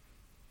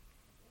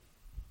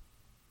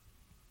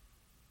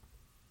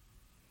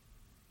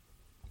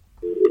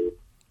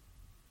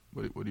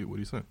 What are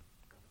you saying?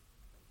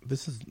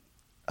 This is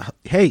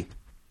hey,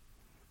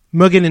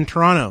 Muggin in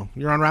Toronto.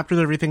 You're on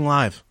Raptors Everything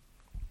Live.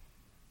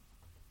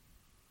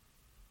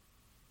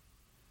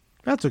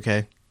 That's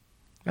okay.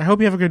 I hope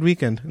you have a good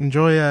weekend.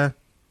 Enjoy.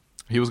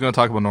 He was going to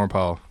talk about Norm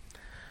Powell.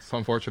 It's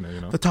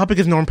unfortunate, The topic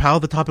is Norm Powell.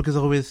 The topic is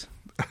always.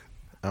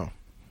 Oh.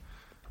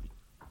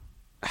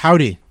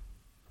 Howdy.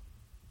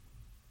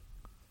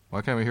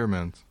 Why can't we hear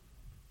Mans?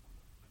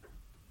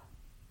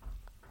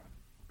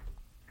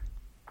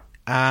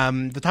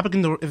 The topic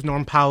is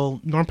Norm Powell.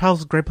 Norm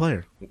Powell's a great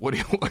player.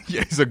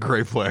 Yeah, he's a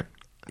great player.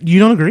 You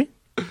don't agree?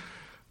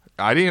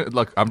 I didn't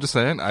look. I'm just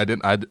saying.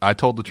 I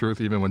told the truth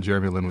even when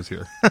Jeremy Lin was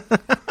here.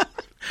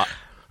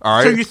 All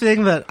right. So you're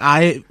saying that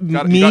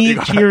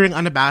cheering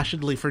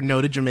unabashedly for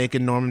noted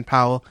Jamaican Norman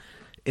Powell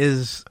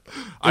is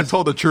I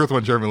told the truth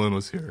when Jeremy Lin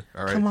was here.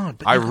 All right. Come on.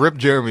 I ripped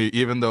Jeremy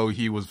even though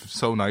he was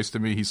so nice to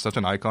me. He's such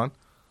an icon.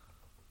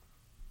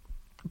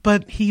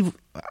 But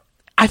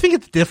I think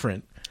it's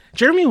different.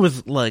 Jeremy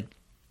was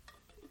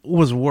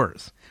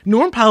worse.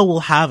 Norm Powell will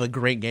have a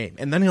great game,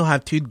 and then he'll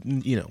have two,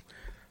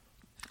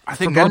 I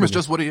think Norm is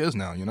just what he is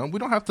now, We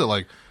don't have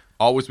to,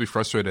 always be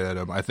frustrated at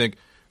him. I think,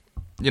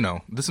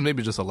 this is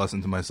maybe just a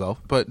lesson to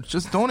myself, but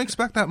just don't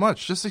expect that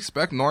much. Just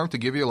expect Norm to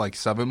give you,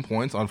 7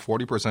 points on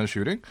 40%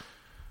 shooting,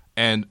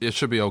 and it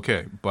should be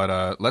okay.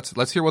 But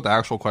let's hear what the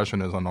actual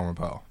question is on Norman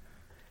Powell.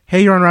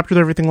 Hey, you're on Raptors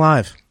Everything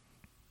Live.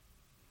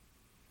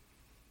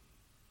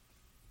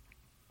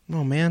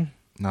 Oh, man.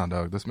 No,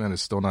 dog. This man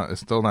is still not.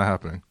 It's still not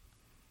happening.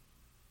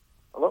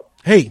 Hello?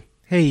 Hey,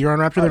 you're on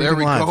Raptor. There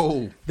we Live.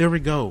 go. There we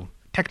go.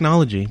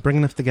 Technology,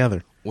 bringing us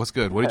together. What's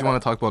good? What did you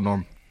want to talk about,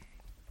 Norm?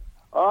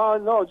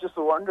 No, just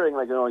wondering,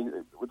 like,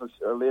 with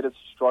the latest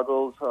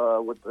struggles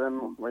with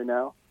them right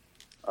now,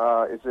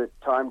 is it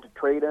time to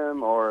trade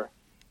him or,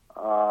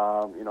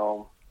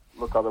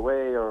 look other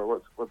way, or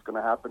what's going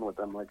to happen with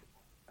them? Like,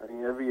 I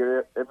mean, every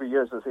year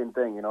is the same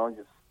thing,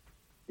 just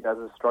he has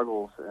his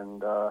struggles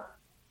and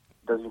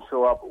doesn't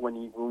show up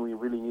when we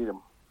really need him.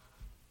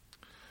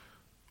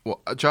 Well,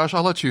 Josh,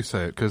 I'll let you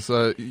say it because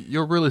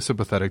you're really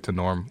sympathetic to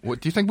Norm. Do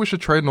you think we should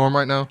trade Norm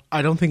right now?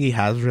 I don't think he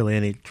has really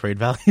any trade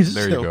values.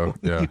 There you go.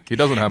 Yeah, he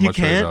doesn't have much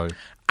trade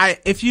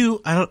value.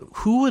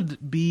 Who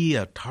would be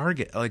a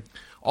target? Like,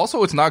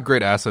 also, it's not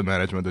great asset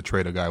management to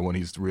trade a guy when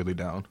he's really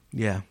down.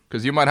 Yeah,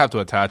 because you might have to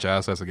attach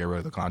assets to get rid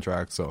of the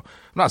contract. So I'm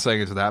not saying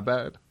it's that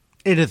bad.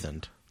 It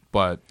isn't,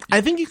 but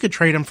I think you could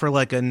trade him for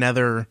like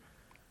another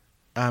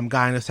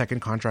guy in a second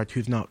contract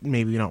who's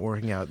maybe not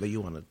working out that you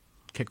want to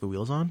kick the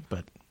wheels on,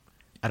 but.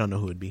 I don't know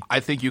who it would be. I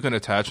think you can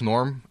attach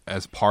Norm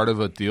as part of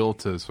a deal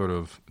to sort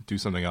of do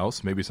something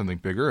else, maybe something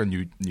bigger, and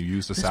you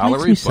use the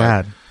salary. Makes me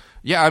sad.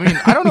 Yeah, I mean,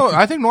 I don't know.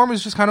 I think Norm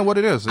is just kind of what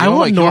it is.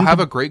 He'll have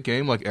a great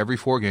game like every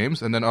 4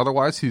 games, and then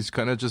otherwise he's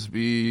going to just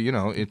be,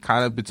 it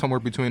kind of be somewhere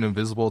between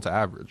invisible to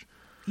average.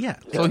 Yeah.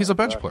 So he's a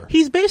bench player.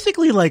 He's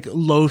basically like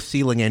low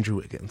ceiling Andrew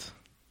Wiggins.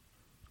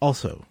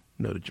 Also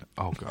noted.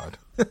 Oh God.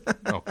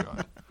 Oh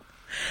God.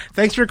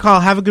 Thanks for your call.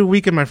 Have a good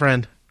weekend, my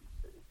friend.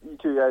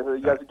 You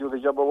guys are doing the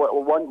job. But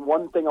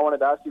one thing I wanted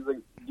to ask you is, like,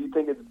 do you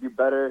think it'd be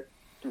better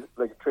to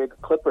trade the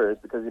Clippers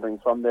because he's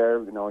from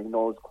there? He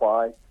knows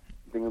Kawhi.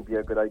 You think it would be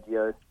a good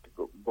idea to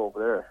go over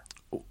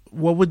there?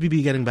 What would we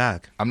be getting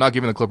back? I'm not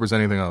giving the Clippers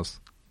anything else.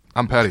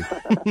 I'm petty.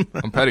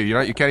 I'm petty.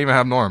 You can't even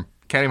have Norm.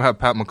 Can't even have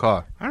Pat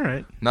McCaw. All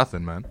right.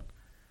 Nothing, man.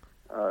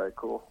 All right.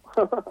 Cool.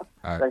 All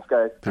right. Thanks,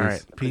 guys. Peace. All right.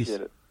 Peace.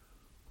 Appreciate it.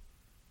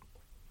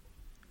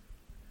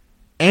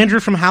 Andrew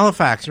from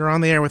Halifax, you're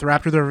on the air with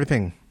Raptors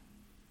Everything.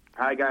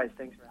 Hi, guys.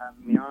 Thanks for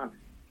having me on.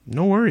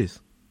 No worries.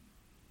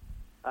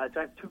 So I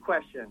have 2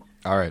 questions.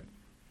 All right.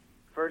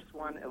 First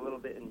one, a little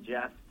bit in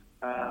jest.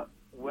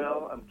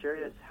 Will, I'm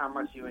curious how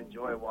much you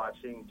enjoy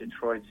watching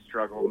Detroit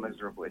struggle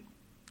miserably.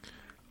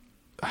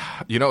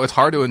 It's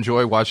hard to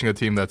enjoy watching a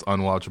team that's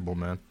unwatchable,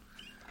 man.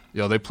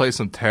 They play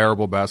some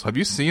terrible basketball. Have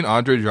you seen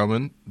Andre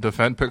Drummond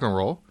defend pick and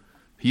roll?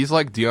 He's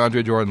like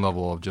DeAndre Jordan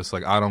level of just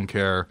like, I don't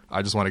care.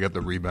 I just want to get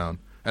the rebound.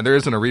 And there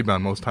isn't a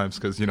rebound most times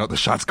because, the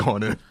shot's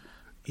going in.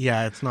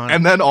 Yeah, it's not.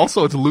 And then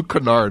also it's Luke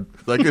Kennard.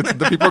 Like, it's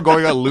the people are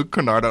going at Luke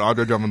Kennard and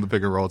Andre Drummond the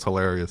pick and roll. It's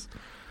hilarious.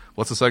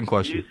 What's the second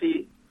question? Do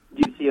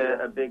you see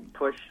a big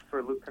push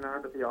for Luke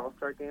Kennard at the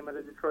All-Star game out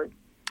of Detroit?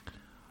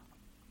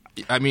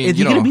 I mean, is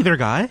he going to be their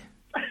guy?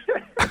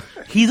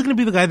 He's going to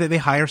be the guy that they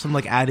hire some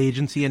ad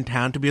agency in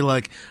town to be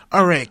like,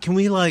 all right, can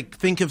we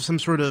think of some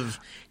sort of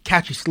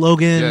catchy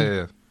slogan?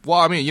 Yeah. Well,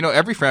 I mean,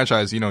 every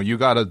franchise, you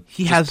gotta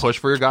push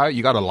for your guy.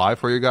 You gotta lie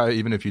for your guy,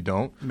 even if you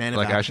don't. Man of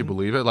action. Actually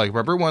believe it. Like,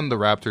 remember when the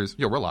Raptors?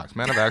 Relax,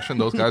 man of action.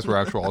 Those guys were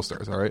actual all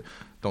stars. All right,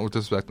 don't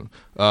disrespect them.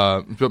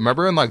 But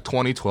remember in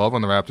 2012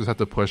 when the Raptors had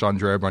to push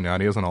Andrea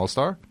Bargnani as an all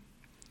star?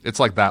 It's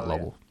like that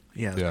level.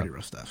 Yeah, that's pretty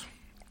rough stuff.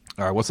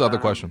 All right, what's the other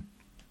question?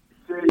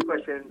 Serious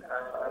question.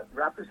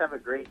 Raptors have a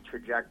great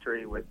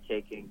trajectory with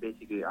taking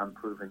basically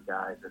unproven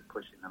guys and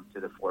pushing them to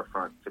the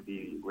forefront to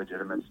be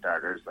legitimate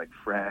starters, like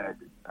Fred,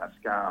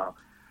 Pascal.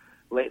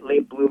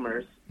 Late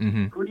bloomers.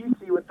 Mm-hmm. Who do you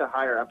see with the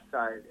higher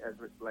upside as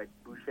with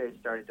Boucher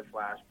starting to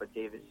flash, but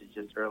Davis is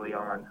just early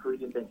on? Who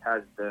do you think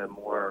has the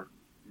more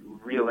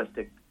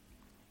realistic,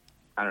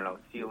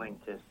 ceiling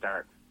to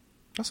start?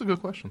 That's a good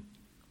question.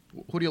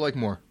 Who do you like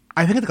more?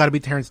 I think it's got to be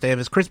Terrence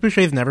Davis. Chris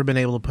Boucher's never been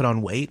able to put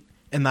on weight,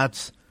 and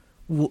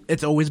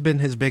it's always been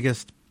his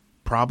biggest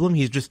problem.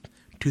 He's just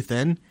too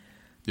thin.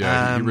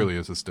 Yeah, he really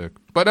is a stick.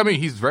 But I mean,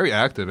 he's very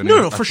active. And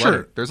no, for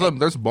sure.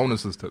 There's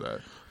bonuses to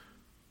that.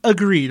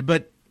 Agreed,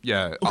 but.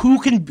 Yeah, who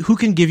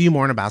can give you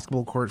more in a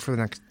basketball court for the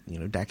next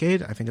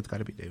decade? I think it's got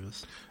to be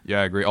Davis.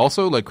 Yeah, I agree.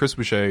 Also, Chris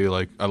Boucher,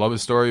 I love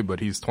his story, but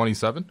he's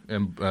 27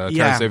 and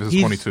Terrence Davis is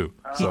 22.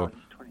 So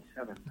he's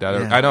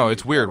 27. I know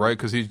it's weird, right?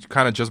 Because he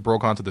kind of just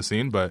broke onto the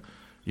scene, but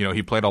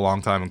he played a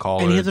long time in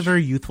college, and he has a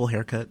very youthful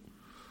haircut.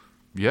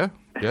 Yeah.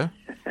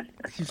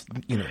 He's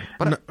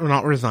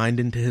not resigned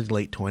into his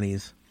late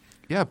 20s.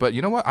 Yeah, but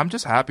you know what? I'm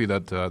just happy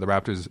that the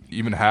Raptors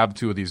even have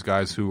 2 of these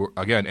guys who,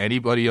 again,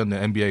 anybody in the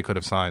NBA could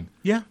have signed.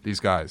 Yeah. These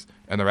guys.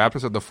 And the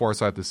Raptors had the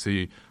foresight to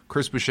see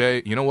Chris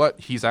Boucher. You know what?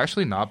 He's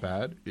actually not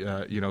bad.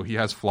 He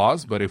has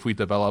flaws, but if we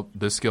develop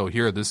this skill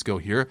here, and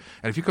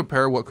if you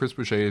compare what Chris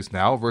Boucher is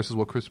now versus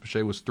what Chris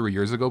Boucher was 3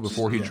 years ago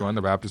before he joined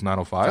the Raptors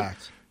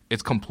 905,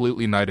 it's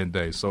completely night and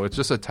day. So it's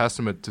just a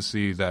testament to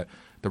see that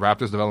the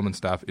Raptors development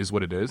staff is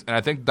what it is. And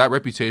I think that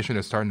reputation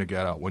is starting to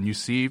get out. When you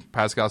see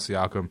Pascal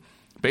Siakam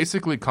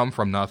basically come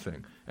from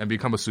nothing and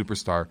become a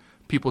superstar,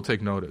 people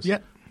take notice. Yeah.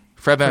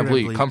 Fred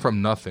VanVleet VanVleet. come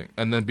from nothing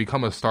and then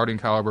become a starting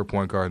caliber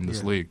point guard in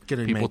this Yeah. league. Get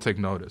it, People mate. take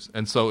notice.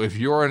 And so if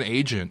you're an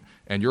agent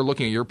and you're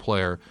looking at your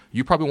player,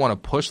 you probably want to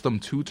push them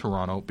to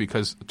Toronto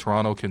because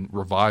Toronto can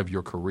revive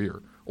your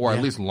career or Yeah.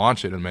 at least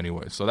launch it in many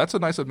ways. So that's a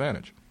nice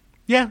advantage.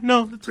 Yeah,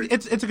 no,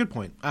 it's a good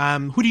point.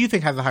 Who do you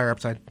think has the higher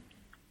upside?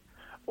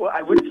 Well,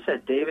 I would have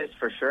said Davis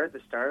for sure at the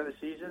start of the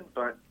season,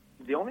 but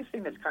the only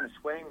thing that's kind of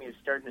swaying me is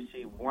starting to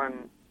see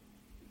one.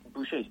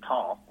 Boucher's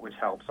tall, which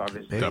helps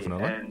obviously,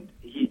 Definitely. and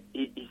he's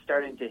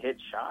starting to hit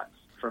shots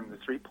from the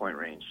 3-point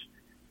range,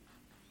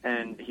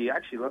 and he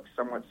actually looks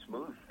somewhat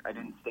smooth. I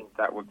didn't think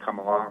that would come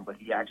along, but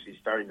he actually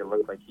starting to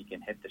look like he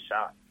can hit the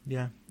shot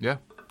Yeah, Yeah.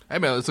 Hey,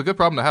 man, it's a good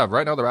problem to have.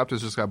 Right now, the Raptors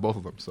just got both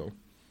of them. So,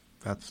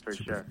 that's For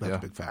super, sure. That's Yeah. a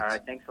big All fact.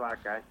 right, thanks a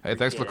lot, guys. hey,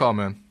 thanks for the Appreciate call,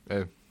 man.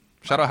 Hey,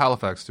 shout out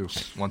Halifax, too,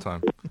 one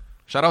time.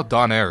 Shout out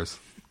Don Ayers.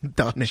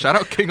 Donaire. Shout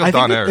out King of I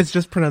think Don Ayers. it's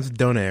just pronounced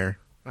Donaire.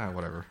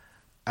 Whatever.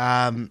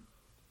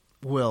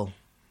 Will,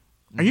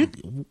 what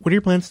are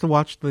your plans to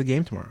watch the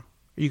game tomorrow?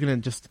 Are you gonna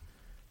just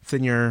sit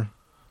in your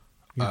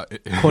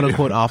quote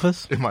unquote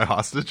office? In my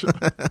hostage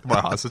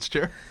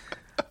chair.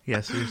 Yeah,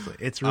 seriously,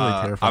 it's really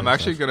terrifying. I'm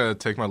actually stuff. gonna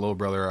take my little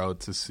brother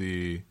out to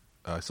see.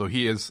 So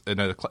he is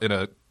in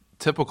a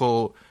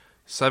typical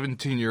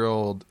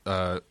 17-year-old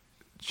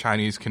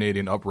Chinese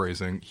Canadian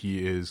upraising.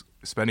 He is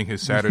spending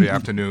his Saturday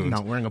afternoons.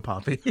 not wearing a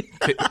poppy.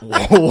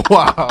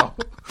 Wow.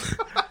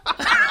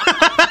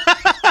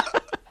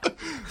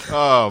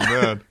 Oh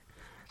man.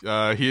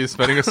 He is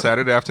spending his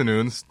Saturday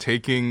afternoons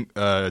taking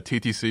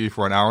TTC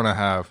for an hour and a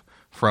half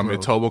from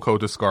Etobicoke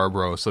to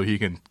Scarborough so he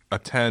can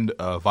attend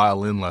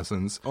violin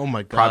lessons. Oh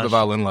my Private gosh.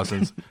 violin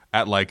lessons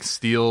at like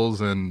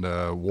Steele's and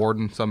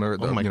Warden somewhere.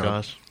 Oh my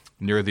gosh.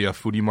 Near the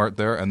Foodie Mart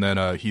there. And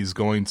then he's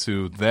going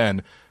to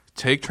then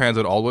take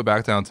transit all the way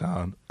back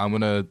downtown. I'm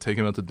going to take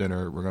him out to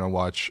dinner. We're going to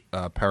watch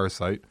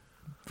Parasite.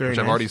 Very which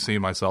nice. I've already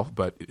seen myself,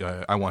 but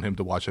I want him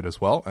to watch it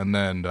as well. And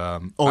then,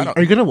 Oh,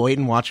 are you gonna wait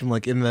and watch him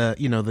like in the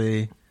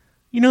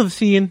the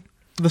scene,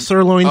 the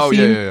sirloin Oh,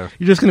 scene? yeah.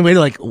 You're just gonna wait to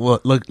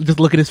like just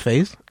look at his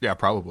face, yeah,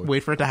 probably.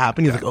 wait for it to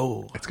happen. He's like,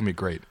 oh, It's gonna be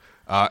great.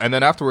 And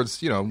then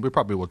afterwards, we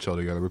probably will chill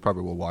together. We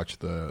probably will watch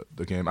the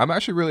game. I'm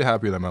actually really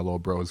happy that my little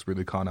bro is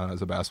really caught on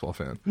as a basketball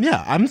fan.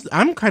 yeah.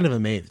 I'm kind of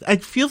amazed.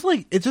 It feels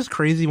like it's just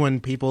crazy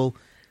when people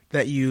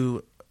that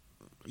you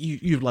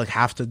like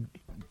have to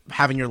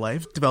have in your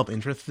life develop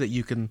interests that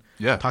you can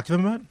talk to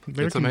them about.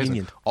 Very It's convenient.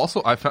 amazing.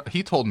 Also,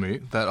 he told me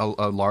that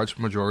a large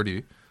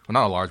majority, well,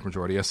 not a large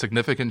majority, a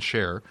significant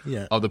share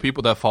Yeah. of the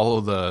people that follow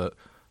the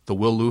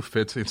Will Lou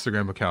Fitz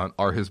Instagram account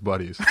are his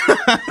buddies.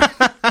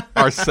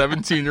 Are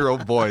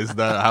 17-year-old boys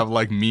that have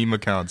like meme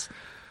accounts.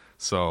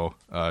 So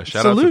shout out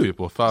to Salute.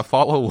 people.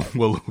 Follow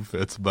Will Lou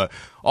Fitz. But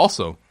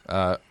also,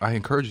 I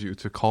encourage you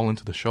to call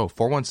into the show.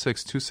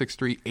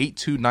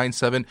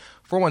 416-263-8297.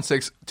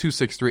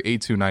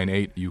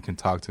 416-263-8298. You can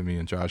talk to me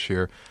and Josh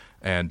here.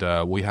 And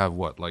we have,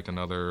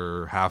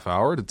 another half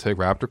hour to take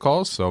Raptor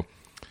calls. So,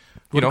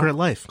 What a great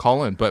life.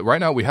 Call in. But right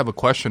now we have a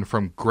question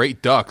from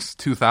Great Ducks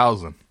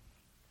 2000.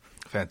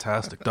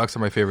 Fantastic. Ducks are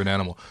my favorite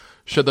animal.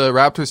 Should the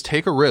Raptors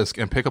take a risk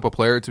and pick up a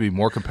player to be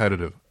more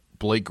competitive?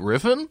 Blake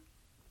Griffin?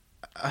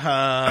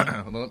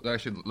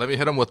 Actually, let me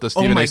hit him with the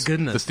Stephen, my A.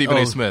 goodness. The Stephen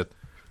Oh. A. Smith.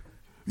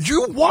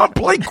 You want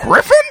Blake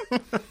Griffin?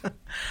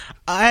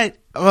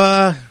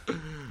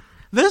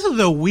 This is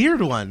a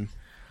weird one.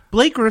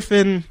 Blake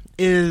Griffin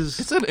is.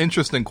 It's an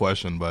interesting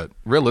question, but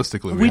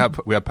realistically, we have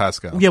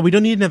Pascal. Yeah, we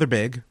don't need another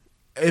big.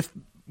 If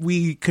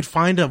we could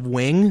find a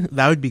wing,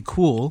 that would be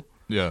cool.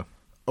 Yeah.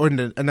 Or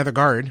another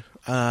guard.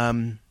 I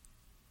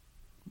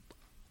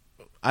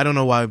don't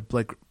know why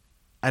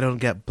I don't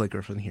get Blake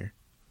Griffin here.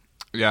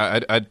 Yeah,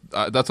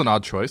 that's an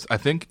odd choice. I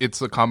think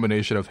it's a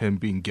combination of him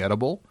being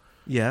gettable.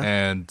 Yeah.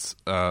 And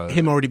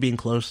Him already being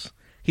close.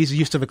 He's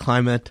used to the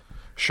climate.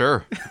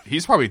 Sure.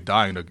 He's probably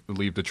dying to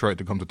leave Detroit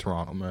to come to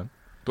Toronto, man.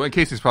 Dwayne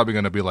Casey's probably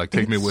going to be like,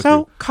 take me with so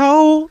you.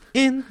 cold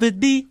in the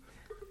D.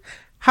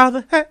 How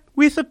the heck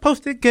we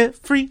supposed to get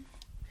free?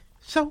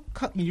 So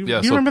cold. You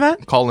remember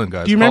that? Call in,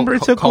 guys. Do you remember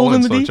It's So call Cold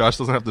in the so D? Josh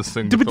doesn't have to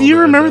sing. But to do fill you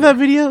the remember air. that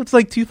video? It's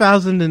like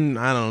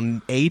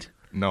 2008.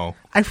 No.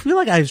 I feel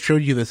like I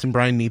showed you this in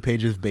Brian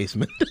Neepage's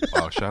basement.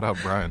 Oh, shout out,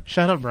 Brian.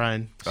 Shout out,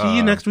 Brian. See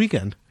you next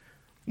weekend.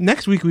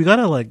 Next week we're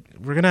gonna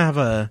have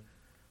a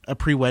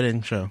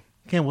pre-wedding show.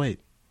 Can't wait.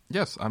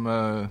 Yes, I'm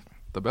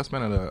the best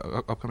man at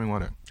a upcoming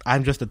wedding.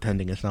 I'm just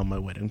attending. It's not my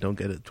wedding. Don't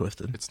get it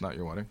twisted. It's not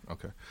your wedding?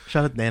 Okay.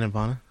 Shout out Dan and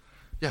Vonna.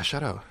 Yeah,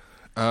 shout out.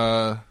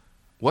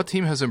 What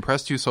team has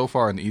impressed you so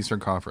far in the Eastern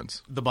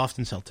Conference? The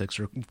Boston Celtics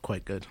are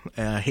quite good.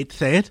 I hate to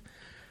say it,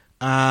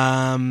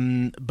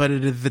 but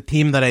it is the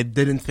team that I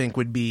didn't think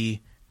would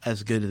be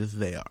as good as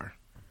they are.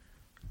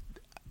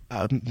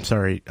 I'm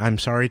sorry. I'm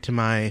sorry to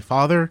my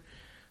father.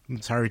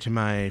 I'm sorry to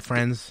my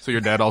friends. So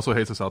your dad also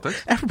hates the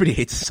Celtics? Everybody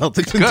hates the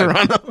Celtics in Good.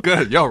 Toronto.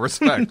 Good. Yo,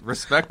 respect.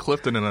 Respect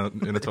Clifton in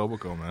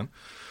Etobicoke, man.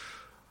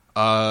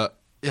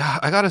 Yeah,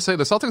 I gotta say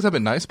the Celtics have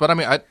been nice, but I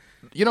mean,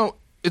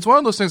 it's one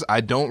of those things.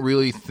 I don't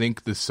really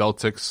think the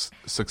Celtics'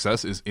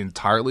 success is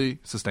entirely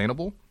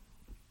sustainable.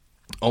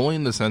 Only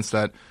in the sense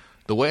that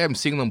the way I'm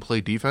seeing them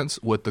play defense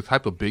with the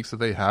type of bigs that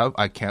they have,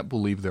 I can't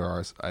believe they're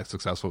as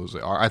successful as they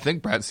are. I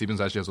think Brad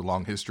Stevens actually has a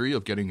long history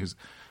of getting his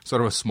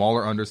sort of a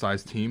smaller,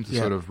 undersized team to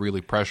sort of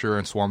really pressure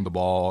and swarm the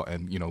ball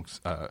and,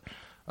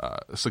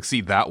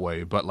 succeed that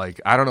way. But, like,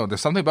 I don't know.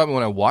 There's something about me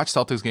when I watch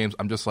Celtics games,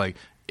 I'm just like,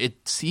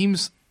 it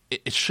seems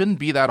it shouldn't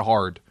be that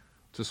hard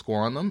to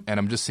score on them, and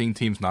I'm just seeing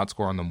teams not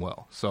score on them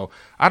well. So,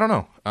 I don't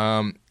know.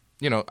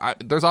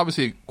 There's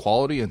obviously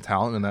quality and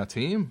talent in that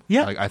team.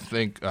 Yeah. Like, I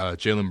think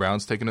Jaylen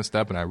Brown's taken a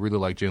step, and I really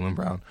like Jaylen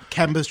Brown.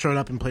 Kemba's showed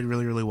up and played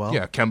really, really well.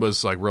 Yeah,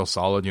 Kemba's, like, real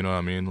solid, you know what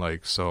I mean?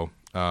 Like, so,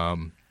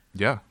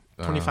 yeah.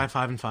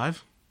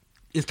 25-5-5.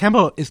 Is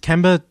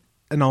Kemba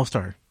an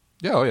all-star?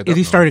 Yeah, oh, yeah. Is he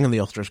definitely. starting in the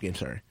All-Stars game?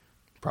 Sorry.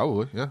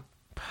 Probably, yeah.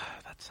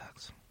 That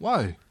sucks.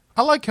 Why?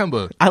 I like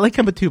Kemba. I like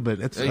Kemba too, but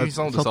it's He's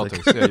on the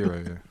Celtics. Yeah, you're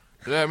right.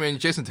 Yeah, I mean,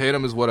 Jason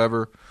Tatum is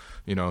whatever.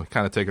 Kind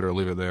of take it or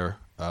leave it there.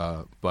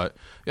 But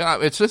yeah,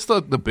 it's just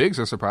the bigs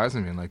are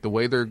surprising me, like the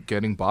way they're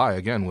getting by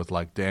again with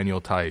like Daniel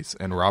Tice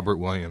and Robert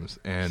Williams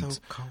and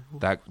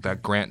that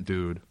Grant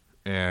dude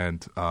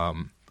and now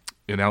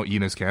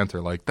Enes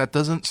Kanter. Like that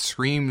doesn't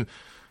scream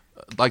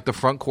like the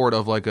front court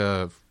of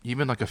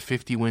even a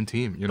 50-win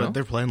team. But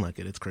they're playing like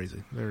it. It's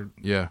crazy.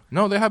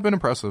 No, they have been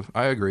impressive.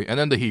 I agree. And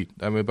then the Heat.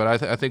 I mean, but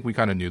I think we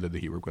kind of knew that the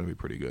Heat were going to be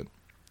pretty good.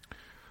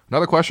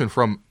 Another question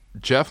from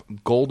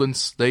Golden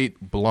State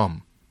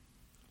Blum.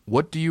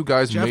 What do you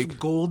guys make?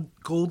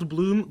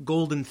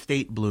 Golden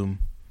State Bloom.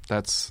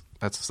 That's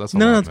That's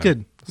man.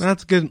 good.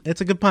 That's good.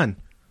 It's a good pun.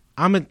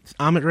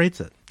 Amit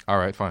rates it. All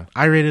right, fine.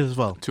 I rate it as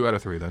well. 2 out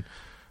of 3 then.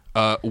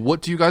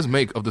 What do you guys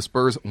make of the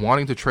Spurs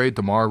wanting to trade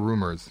DeMar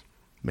rumors?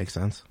 Makes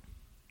sense.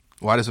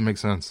 Why does it make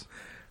sense?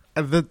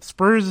 The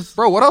Spurs,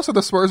 bro. What else are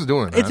the Spurs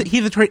doing?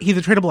 He's a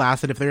tradable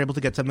asset. If they're able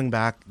to get something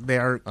back, they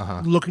are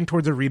looking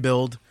towards a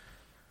rebuild.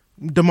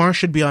 DeMar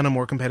should be on a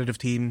more competitive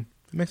team.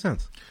 It makes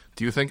sense.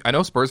 Do you think? I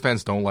know Spurs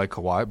fans don't like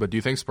Kawhi, but do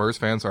you think Spurs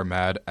fans are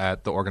mad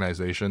at the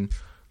organization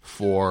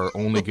for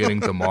only getting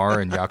DeMar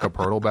and Jakob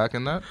Poeltl back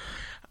in that?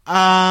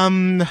 I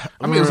mean,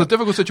 it was a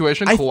difficult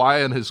situation.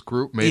 Kawhi and his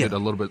group made it a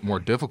little bit more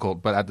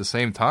difficult, but at the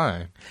same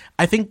time,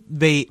 I think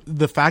the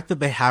fact that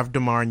they have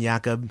DeMar and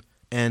Jakob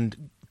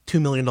and $2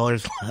 million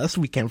less,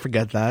 we can't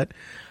forget that,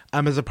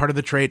 as a part of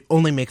the trade,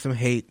 only makes them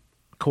hate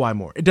Kawhi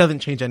more. It doesn't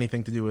change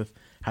anything to do with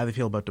how they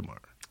feel about DeMar.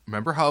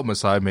 Remember how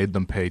Masai made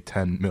them pay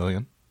 $10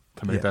 million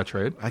to make that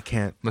trade? I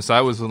can't.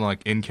 Masai was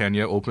in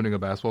Kenya opening a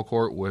basketball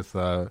court with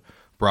Barack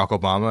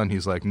Obama, and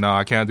he's like, "No,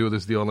 I can't do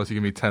this deal unless you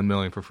give me $10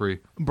 million for free."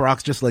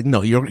 Brock's just like,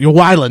 "No, you're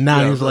wilding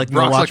now." Yeah, he's like,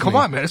 Brock's no, like, "Come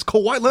on, man, it's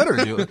Kawhi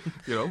Leonard,"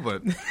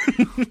 but.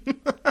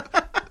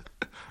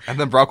 And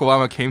then Barack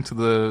Obama came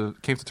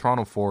to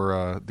Toronto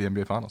for the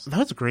NBA Finals. That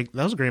was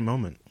a great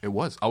moment. It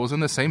was. I was in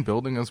the same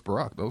building as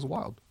Barack. That was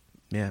wild.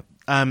 Yeah.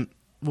 Never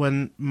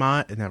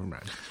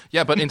mind.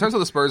 Yeah, but in terms of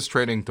the Spurs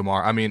trading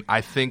DeMar, I mean, I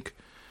think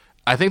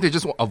they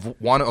just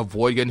want to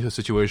avoid getting to a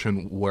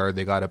situation where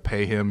they got to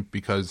pay him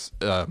because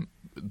there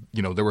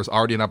was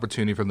already an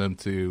opportunity for them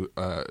to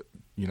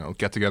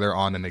get together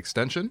on an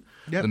extension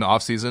in the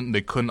offseason.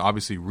 They couldn't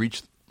obviously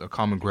reach a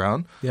common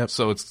ground. Yep.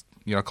 So it's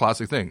a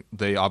classic thing.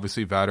 They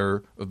obviously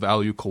value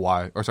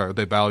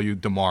they value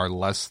DeMar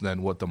less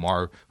than what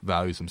DeMar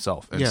values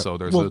himself. And so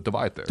there's a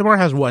divide there. DeMar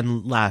has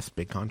one last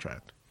big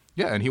contract.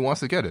 Yeah, and he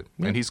wants to get it.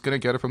 Yeah. And he's going to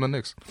get it from the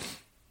Knicks.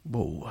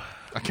 Whoa.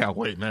 I can't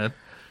wait, man.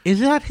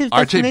 Is that his RJ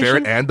destination?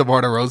 Barrett and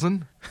DeMar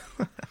DeRozan?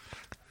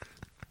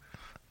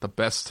 The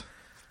best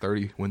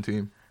 30-win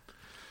team.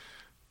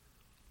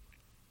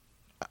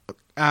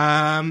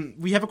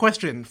 We have a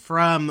question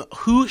from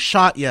Who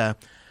Shot Ya?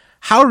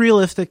 How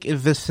realistic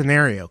is this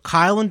scenario?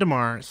 Kyle and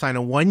DeMar sign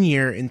a 1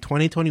 year in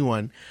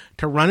 2021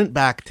 to run it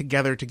back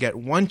together to get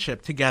one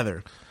chip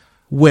together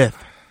with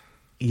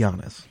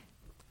Giannis.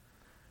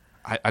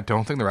 I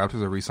don't think the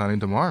Raptors are re-signing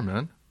DeMar,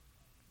 man.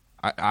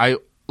 I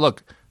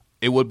look,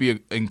 it would be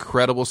an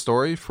incredible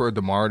story for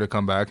DeMar to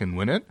come back and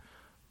win it,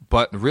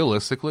 but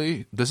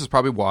realistically, this is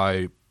probably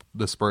why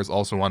the Spurs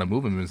also want to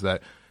move him, is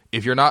that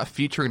if you're not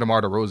featuring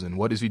DeMar DeRozan,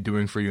 what is he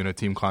doing for you in a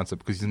team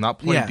concept? Because he's not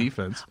playing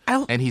defense,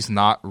 and he's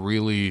not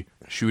really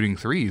shooting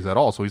threes at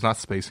all, so he's not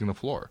spacing the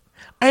floor.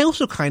 I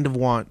also kind of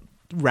want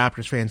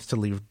Raptors fans to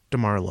leave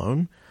DeMar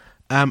alone.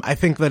 I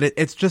think that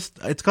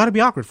it's got to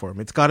be awkward for him.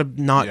 It's got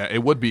to not. Yeah,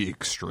 it would be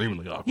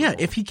extremely awkward. Yeah,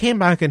 if he came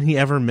back and he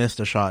ever missed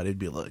a shot, it'd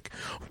be like,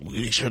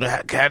 we should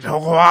have kept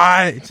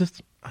Kawhi. It's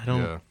just,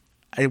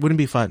 it wouldn't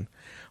be fun.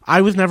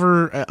 I was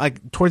never,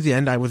 towards the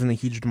end, I wasn't a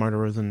huge DeMar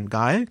DeRozan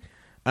guy.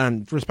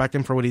 Respect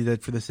him for what he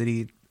did for the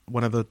city,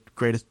 one of the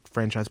greatest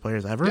franchise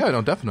players ever. Yeah,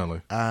 no, definitely.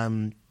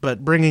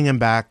 But bringing him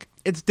back,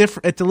 it's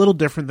different. It's a little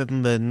different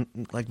than the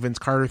Vince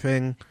Carter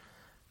thing.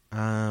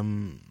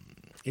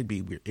 It'd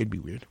be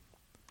weird.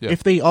 Yeah.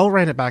 If they all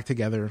ran it back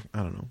together,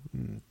 I don't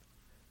know.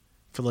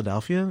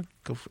 Philadelphia,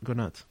 go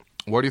nuts.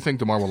 Where do you think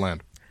DeMar will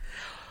land?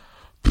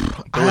 There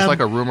was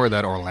a rumor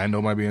that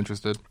Orlando might be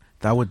interested.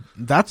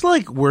 That's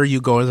where you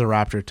go as a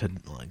Raptor to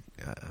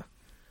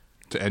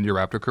to end your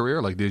Raptor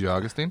career, like DJ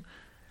Augustine.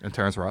 And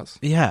Terrence Ross.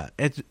 Yeah,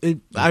 I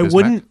Bismack?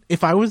 wouldn't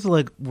if I was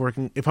like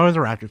working. If I was a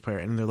Raptors player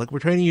and they're like, "We're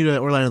training you to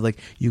Orlando," like,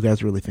 you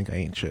guys really think I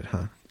ain't shit,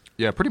 huh?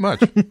 Yeah, pretty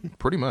much.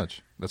 Pretty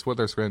much. That's what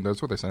they're saying.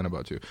 That's what they're saying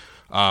about you.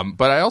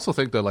 But I also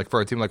think that, like,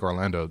 for a team like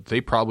Orlando,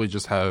 they probably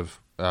just have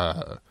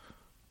a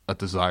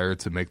desire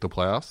to make the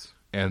playoffs,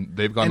 and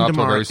they've gone off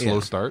to a very slow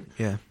start.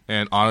 Yeah.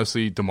 And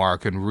honestly, DeMar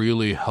can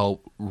really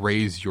help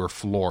raise your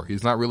floor.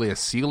 He's not really a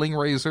ceiling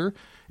raiser.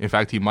 In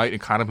fact, he might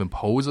kind of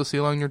impose a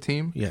ceiling on your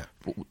team. Yeah.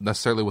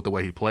 Necessarily with the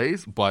way he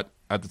plays, but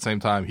at the same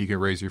time, he can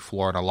raise your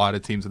floor, and a lot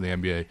of teams in the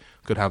NBA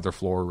could have their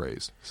floor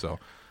raised. So,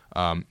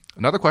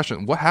 another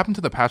question: what happened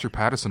to the Patrick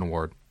Patterson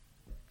Award?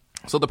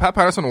 So, the Pat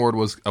Patterson Award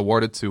was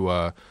awarded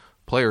to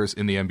players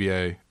in the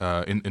NBA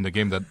in the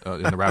game that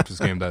in the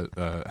Raptors game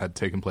that had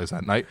taken place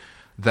that night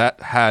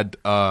that had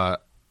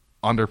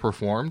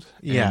underperformed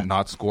and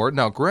not scored.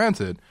 Now,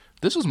 granted,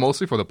 this was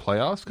mostly for the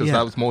playoffs because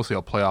that was mostly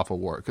a playoff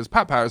award. Because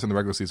Pat Patterson in the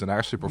regular season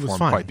actually performed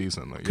quite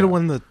decently. Could have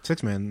won the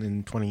Sixth Man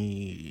in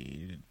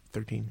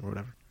 2013 or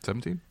whatever.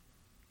 17?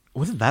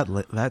 Wasn't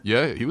that?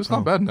 Yeah, he was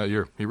not bad in that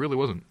year. He really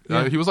wasn't.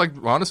 Yeah. He was like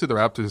honestly the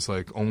Raptors'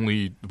 like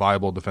only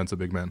viable defensive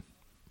big man.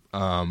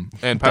 And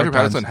Patrick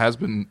Patterson has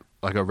been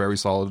like a very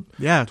solid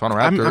Toronto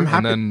Raptor, I'm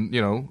happy. and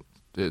then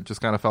it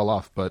just kind of fell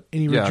off. But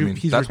And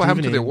that's what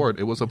happened to the award.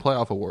 It was a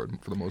playoff award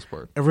for the most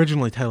part.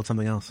 Originally titled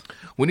something else.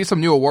 We need some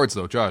new awards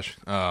though, Josh.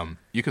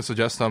 You can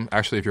suggest some.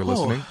 Actually, if you're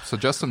listening,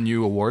 suggest some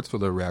new awards for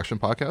the Reaction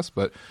Podcast.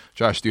 But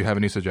Josh, do you have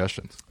any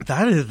suggestions?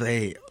 That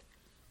is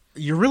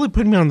you're really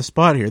putting me on the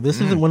spot here.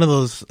 This isn't one of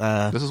those.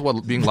 This is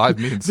what being live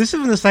means. This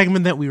isn't the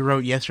segment that we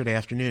wrote yesterday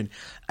afternoon.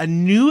 A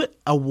new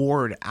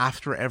award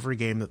after every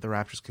game that the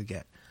Raptors could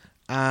get.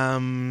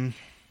 And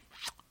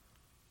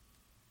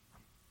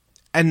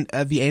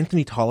the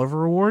Anthony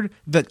Tolliver Award,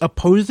 the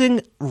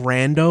opposing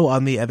rando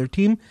on the other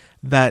team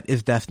that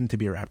is destined to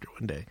be a Raptor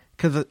one day.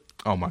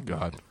 Oh my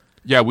God.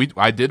 Yeah,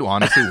 I did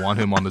honestly want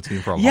him on the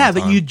team for a long time. Yeah,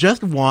 that you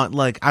just want,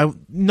 like,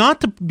 not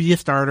to be a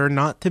starter,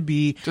 not to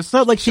be... It's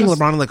not like seeing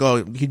LeBron and like,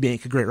 oh, he'd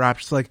make a great Raptor.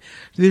 It's like,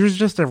 there's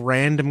just a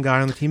random guy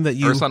on the team that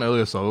you... Ersan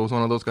Ilyasova was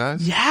one of those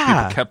guys.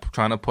 Yeah. People kept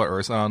trying to put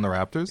Ersan on the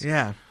Raptors.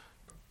 Yeah.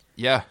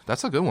 Yeah,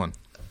 that's a good one.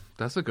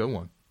 That's a good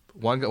one.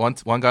 One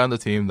guy on the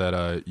team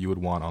that you would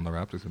want on the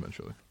Raptors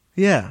eventually.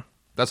 Yeah.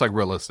 That's like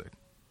realistic.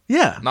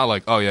 Yeah. Not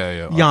like, oh,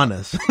 yeah.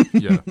 Giannis.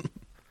 Yeah.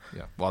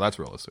 Well, that's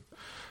realistic.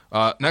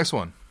 Next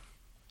one.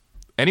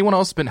 Anyone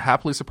else been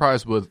happily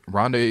surprised with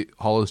Rondae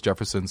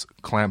Hollis-Jefferson's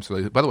clamps?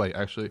 By the way,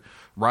 actually,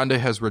 Rondae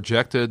has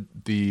rejected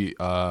the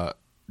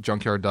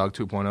Junkyard Dog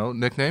 2.0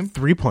 nickname.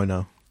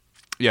 3.0.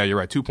 Yeah, you're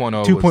right. 2.0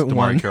 was 2.1.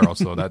 DeMar Carroll,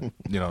 so that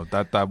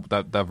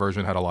that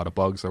version had a lot of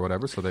bugs or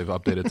whatever, so they've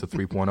updated to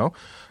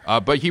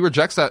 3.0. But he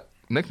rejects that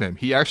nickname.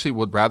 He actually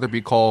would rather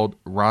be called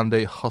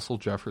Rondae Hustle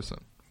Jefferson.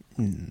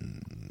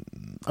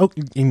 Oh,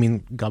 you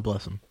mean God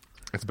bless him?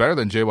 It's better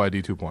than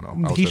JYD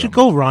 2.0. He should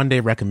go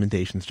Rondae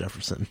Recommendations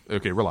Jefferson.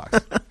 Okay, relax.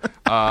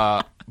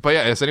 But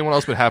yeah, has anyone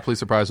else been happily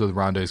surprised with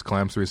Rondae's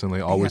clamps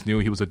recently? Always knew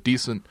he was a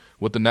decent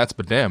with the Nets,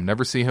 but damn,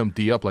 never see him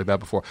D up like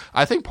that before.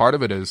 I think part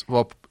of it is,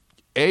 well,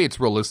 A, it's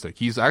realistic.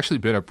 He's actually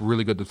been a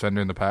really good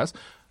defender in the past,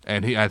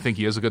 and I think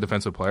he is a good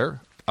defensive player.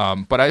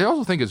 But I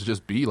also think it's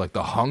just B, like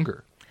the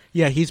hunger.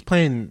 Yeah, he's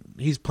playing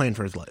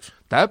for his life.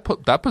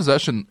 That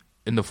possession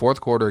in the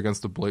fourth quarter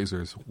against the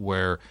Blazers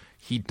where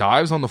he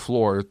dives on the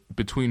floor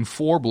between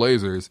four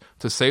Blazers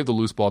to save the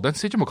loose ball. Then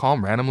CJ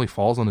McCollum randomly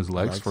falls on his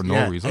legs for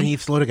no reason. And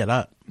he's slow to get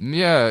up.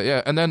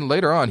 Yeah. And then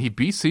later on, he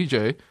beats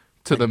CJ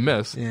to the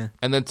miss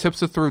and then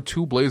tips it through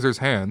two Blazers'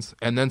 hands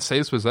and then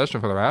saves possession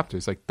for the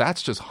Raptors. Like,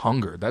 that's just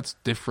hunger. That's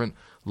different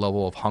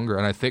level of hunger.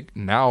 And I think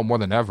now more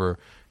than ever,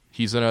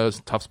 he's in a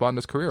tough spot in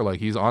his career. Like,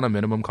 he's on a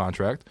minimum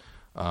contract.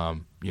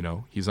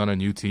 He's on a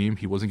new team.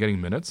 He wasn't getting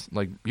minutes.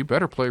 Like, you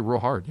better play real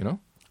hard,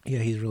 Yeah,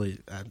 he's really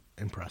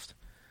impressed.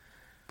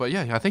 But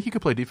yeah, I think he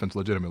could play defense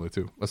legitimately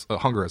too.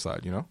 Hunger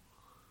aside,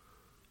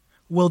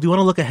 Well, do you want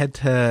to look ahead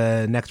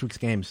to next week's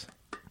games?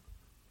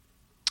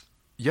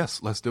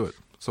 Yes, let's do it.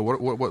 So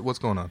what's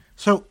going on?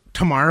 So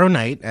tomorrow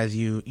night, as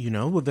you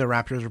know, the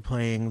Raptors are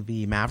playing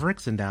the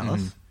Mavericks in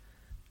Dallas.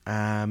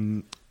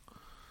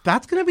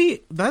 That's going to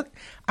be that.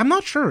 I'm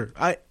not sure.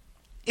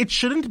 It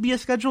shouldn't be a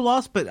schedule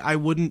loss, but I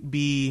wouldn't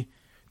be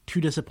too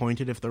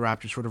disappointed if the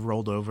Raptors sort of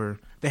rolled over.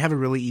 They have a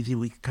really easy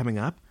week coming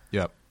up.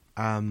 Yep.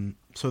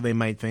 So they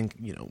might think,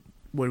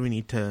 what do we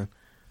need to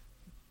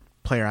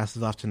play our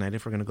asses off tonight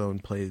if we're going to go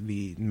and play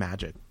the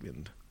Magic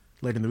and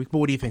later in the week? But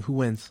what do you think? Who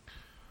wins?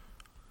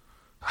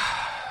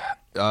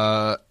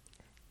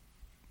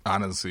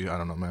 Honestly, I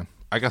don't know, man.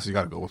 I guess you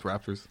got to go with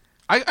Raptors.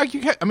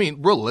 I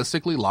mean,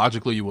 realistically,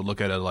 logically, you would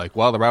look at it like,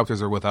 well, the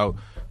Raptors are without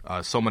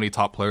so many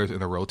top players in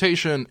their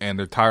rotation, and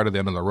they're tired at the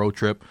end of the road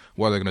trip.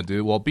 What are they going to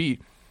do? Well, B,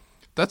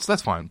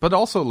 that's fine. But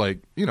also,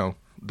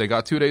 they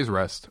got 2 days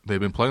rest. They've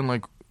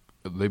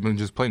been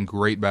just playing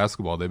great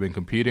basketball. They've been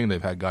competing.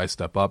 They've had guys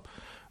step up.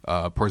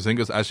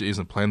 Porzingis actually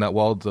isn't playing that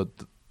well. The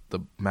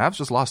Mavs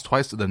just lost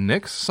twice to the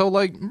Knicks. So,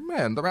 the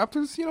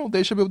Raptors,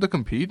 they should be able to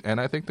compete, and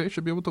I think they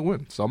should be able to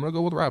win. So I'm going to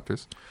go with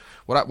Raptors.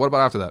 What about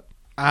after that?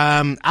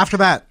 After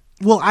that,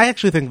 Well, I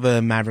actually think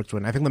the Mavericks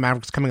win. I think the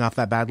Mavericks coming off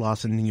that bad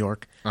loss in New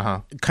York,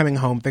 coming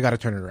home, they got to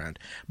turn it around.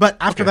 But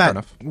after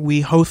that,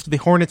 we host the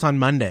Hornets on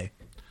Monday.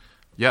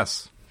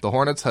 Yes. The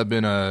Hornets have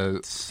been a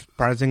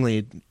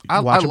surprisingly I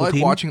watchable like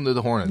team. watching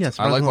the Hornets. Yeah,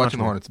 I like watching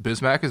the Hornets.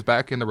 Bismack is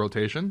back in the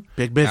rotation.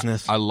 Big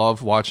business. I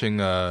love watching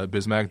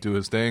Bismack do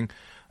his thing.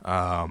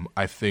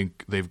 I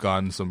think they've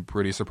gotten some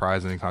pretty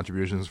surprising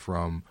contributions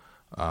from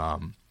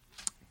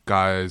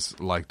guys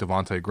like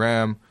Devontae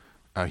Graham.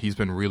 He's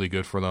been really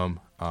good for them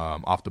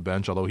off the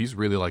bench, although he's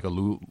really like a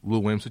Lou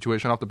Williams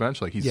situation off the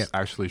bench. Like he's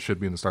actually should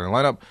be in the starting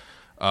lineup.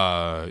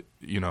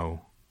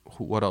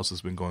 What else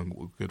has been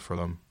going good for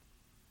them?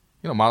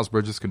 Miles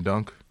Bridges can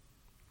dunk.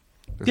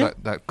 There's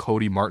that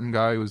Cody Martin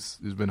guy who's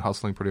been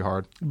hustling pretty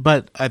hard.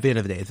 But at the end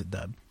of the day, it's a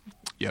dub.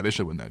 Yeah, they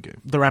should win that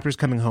game. The Raptors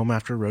coming home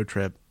after a road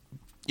trip.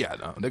 Yeah,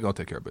 no, they're going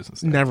to take care of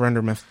business. There. Never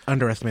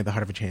underestimate the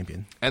heart of a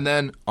champion. And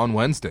then on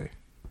Wednesday,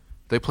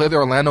 they play the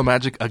Orlando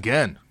Magic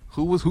again.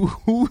 Who's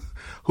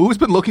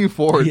been looking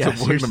forward to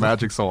playing the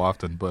Magic so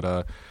often?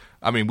 But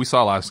we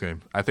saw last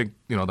game. I think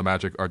the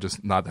Magic are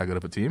just not that good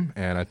of a team,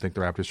 and I think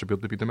the Raptors should be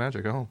able to beat the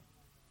Magic at home.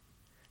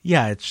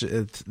 Yeah,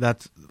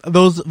 that's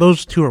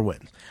those two are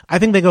wins. I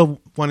think they go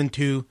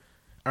 1-2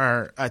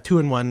 or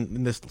 2-1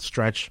 in this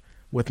stretch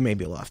with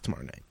maybe a loss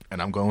tomorrow night.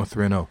 And I'm going with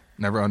 3-0.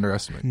 Never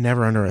underestimate.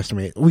 Never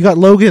underestimate. We got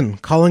Logan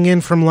calling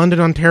in from London,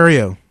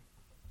 Ontario.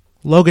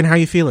 Logan, how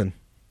you feeling?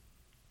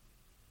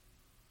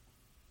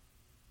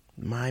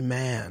 My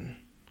man.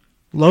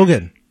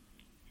 Logan.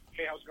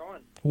 Hey, how's it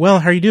going? Well,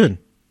 how are you doing?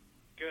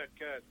 Good.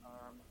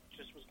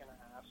 Just was going to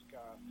ask,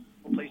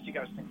 what place do you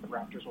guys think the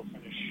Raptors will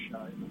finish in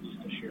the East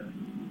this year?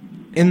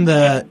 In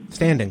the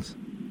standings?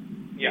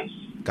 Yes.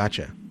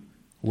 Gotcha.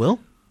 Will?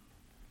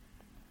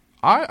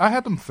 I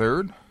had them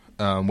third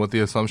with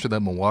the assumption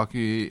that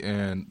Milwaukee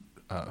and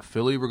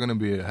Philly were going to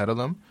be ahead of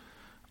them.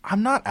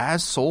 I'm not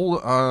as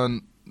sold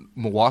on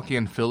Milwaukee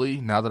and Philly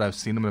now that I've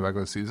seen them in the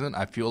regular season.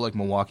 I feel like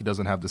Milwaukee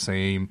doesn't have the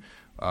same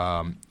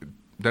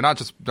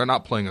they're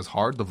not playing as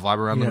hard. The vibe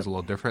around them is a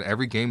little different.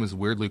 Every game is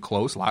weirdly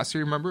close. Last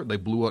year, remember, they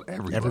blew out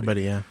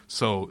everybody. Yeah.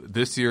 So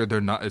this year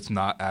it's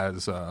not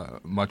as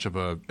much of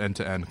a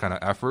end-to-end kind of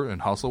effort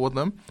and hustle with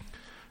them.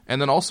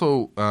 And then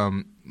also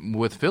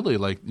with Philly,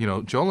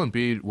 Joel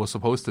Embiid was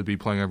supposed to be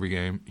playing every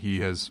game. He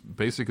has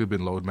basically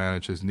been load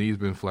managed. His knee's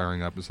been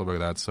flaring up and stuff like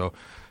that. So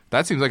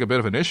that seems like a bit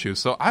of an issue.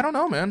 So I don't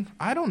know, man.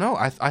 I don't know.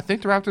 I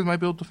think the Raptors might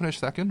be able to finish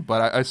second,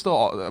 but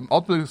I'm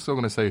ultimately still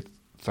going to say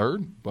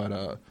third. But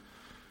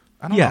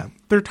I don't know.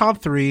 They're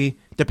top three,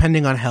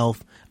 depending on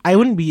health. I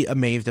wouldn't be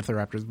amazed if the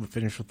Raptors would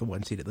finish with the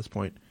 1 seed at this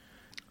point.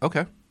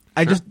 Okay.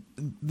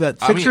 The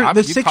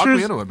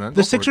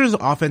Sixers'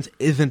 offense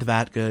isn't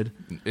that good.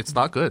 It's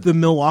not good. The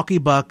Milwaukee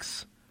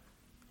Bucks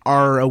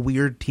are a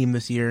weird team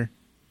this year.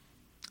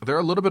 They're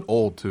a little bit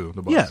old too.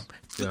 The Bucks.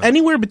 Yeah.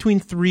 Anywhere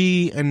between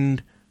 3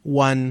 and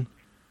 1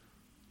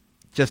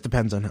 just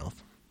depends on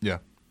health. Yeah.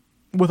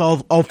 With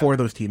all 4 of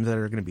those teams that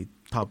are going to be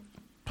top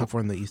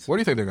 4 in the East. Where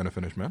do you think they're going to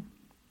finish, man?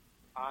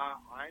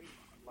 I'm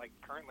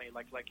currently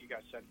like you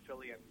guys said,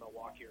 Philly and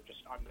Milwaukee are just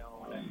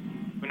unknown,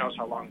 and who knows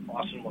how long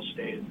Boston will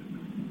stay,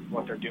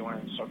 what they're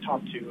doing. So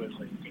top 2 is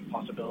a good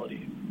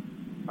possibility.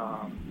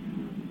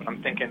 But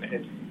I'm thinking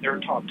if they're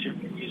top 2 in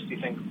the East, do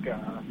you think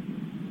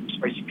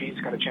Spicy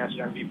Pete's got a chance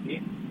at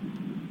MVP?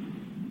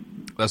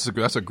 That's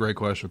a great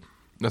question.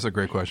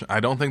 I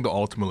don't think they'll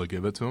ultimately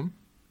give it to him.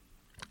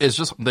 It's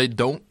just they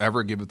don't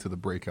ever give it to the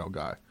breakout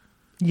guy.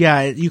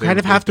 Yeah, you kind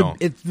of have to.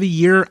 It's the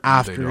year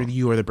after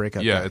you are the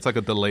breakout guy. Yeah, it's like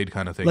a delayed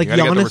kind of thing. Like you got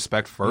to get the Giannis-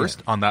 respect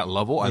first on that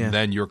level, and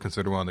then you're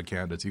considered one of the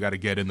candidates. You got to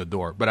get in the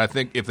door. But I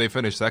think if they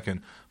finish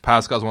second,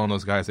 Pascal's one of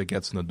those guys that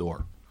gets in the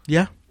door.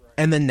 Yeah,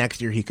 and then next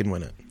year he can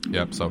win it.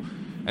 Yep. So,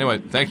 anyway,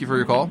 thank you for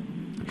your call.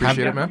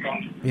 Appreciate it, man.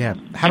 Yeah.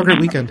 Have a great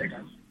weekend.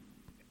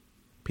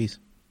 Peace.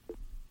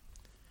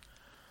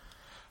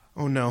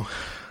 Oh no, he's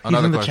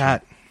Another in the question.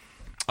 chat.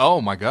 Oh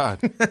my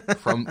God,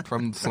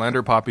 from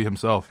Slander Poppy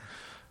himself.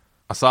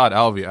 Assad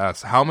Alvi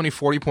asks, how many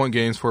 40-point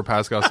games for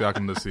Pascal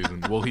Siakam this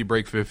season? Will he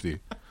break 50?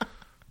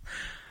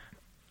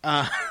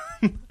 How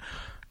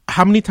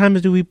many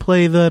times do we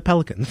play the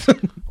Pelicans?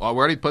 Well, we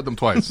already played them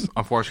twice,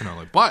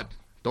 unfortunately. But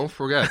don't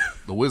forget,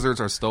 the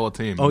Wizards are still a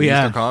team in the yeah.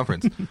 Eastern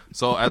Conference.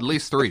 So at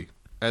least 3.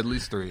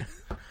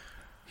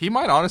 He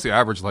might honestly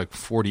average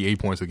 48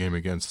 points a game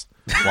against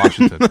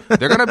Washington.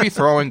 They're going to be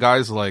throwing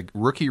guys like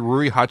rookie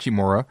Rui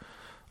Hachimura.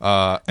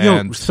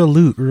 And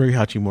salute Rui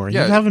Hachimura.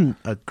 Yeah. He's having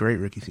a great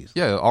rookie season.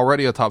 Yeah,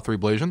 already a top 3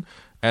 Blasian.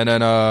 And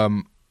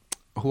then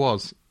who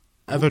else?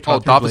 Other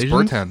top Davis 3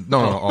 Bertans.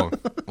 No.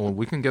 Well,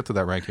 we can get to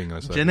that ranking in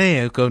a second.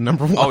 Janae Oko,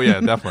 number 1. Oh,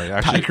 yeah, definitely.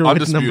 Actually, Tiger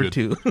Woods, number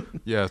 2.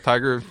 Yeah,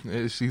 Tiger,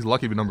 she's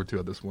lucky to be number 2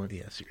 at this point.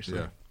 Yeah, seriously.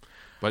 Yeah.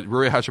 But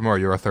Rui Hachimura,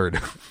 you're a 3rd.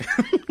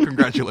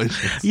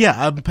 Congratulations.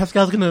 Yeah,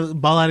 Pascal's going to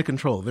ball out of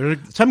control. There are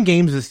some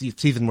games this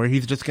season where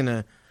he's just going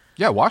to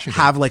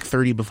Washington have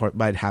 30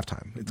 by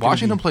halftime.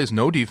 Washington plays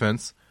no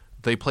defense.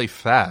 They play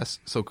fast.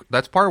 So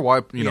that's part of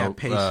why,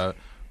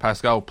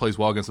 Pascal plays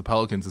well against the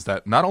Pelicans is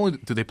that not only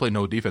do they play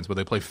no defense, but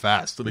they play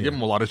fast. So they give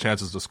him a lot of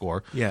chances to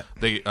score. Yeah.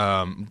 They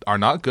are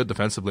not good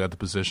defensively at the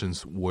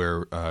positions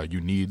where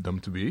you need them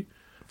to be.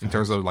 In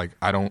terms of, like,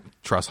 I don't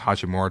trust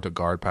Hachimura to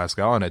guard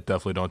Pascal, and I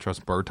definitely don't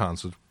trust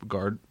Bertans to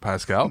guard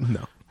Pascal.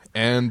 No.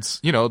 And,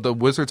 you know, the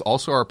Wizards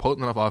also are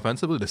potent enough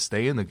offensively to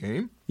stay in the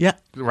game. Yeah.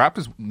 The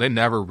Raptors, they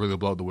never really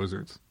blow out the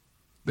Wizards.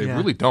 They Yeah.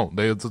 really don't.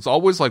 It's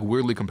always like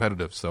weirdly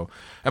competitive. So,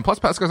 and plus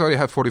Pascal's already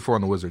had 44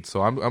 on the Wizards.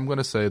 So I'm going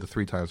to say the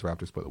 3 times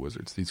Raptors play the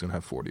Wizards, he's going to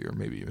have 40 or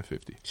maybe even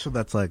 50. So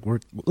that's like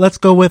let's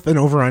go with an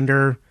over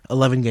under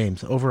 11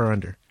 games. Over or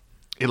under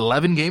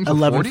 11 games.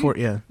 11 of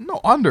 40? yeah. No,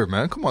 under,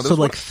 man. Come on. So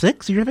like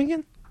 6? You're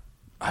thinking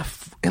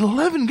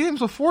 11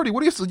 games of 40.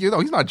 What do you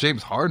know? He's not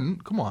James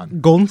Harden. Come on.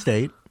 Golden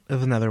State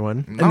is another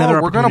one. No, Another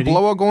we're going to opportunity.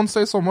 blow out Golden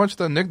State so much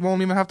that Nick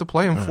won't even have to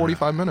play in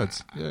 45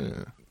 minutes.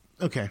 Yeah.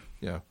 Okay.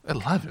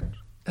 11.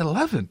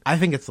 I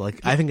think it's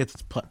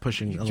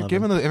pushing 11. You're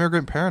giving the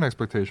immigrant parent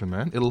expectation,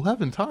 man.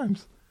 11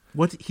 times.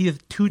 He has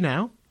 2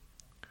 now?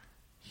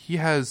 He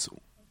has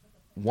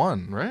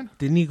 1, right?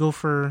 Didn't he go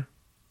for?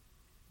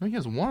 No, he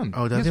has 1.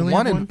 Oh, he does has he only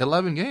 1 have in 1?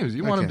 11 games.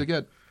 You want him Okay. to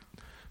get?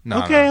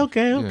 No.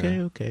 Okay.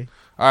 Yeah.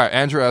 All right,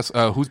 Andrew asks,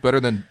 who's better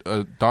than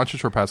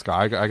Doncic or Pascal?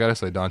 I gotta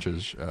say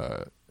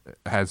Doncic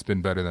has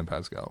been better than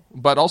Pascal,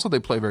 but also they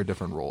play very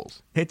different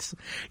roles.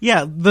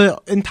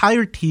 The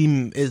entire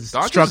team is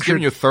Doncic is structured.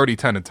 giving you 30,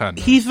 10, and 10.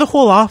 Man. He's the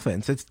whole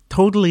offense. It's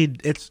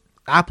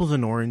apples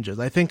and oranges.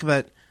 I think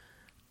that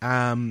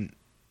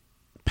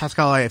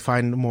Pascal I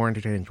find more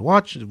entertaining to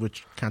watch,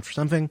 which counts for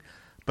something.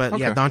 But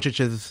yeah, Okay.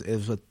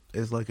 Doncic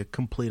is like a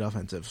complete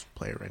offensive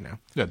player right now.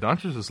 Yeah,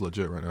 Doncic is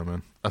legit right now,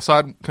 man.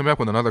 Assad came back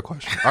with another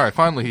question. All right,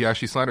 finally, he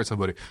actually slandered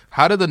somebody.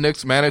 How did the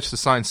Knicks manage to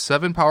sign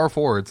 7 power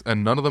forwards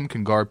and none of them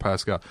can guard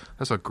Pascal?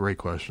 That's a great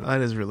question.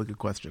 That is a really good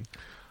question.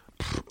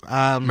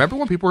 Remember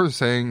when people were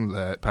saying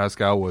that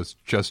Pascal was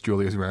just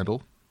Julius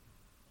Randle?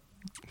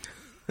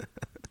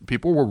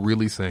 People were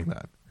really saying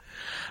that.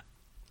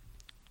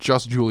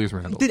 Just Julius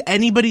Randle. Did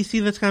anybody see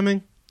this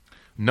coming?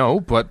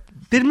 No, but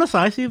Did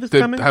Masai see this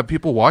coming? have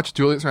people watched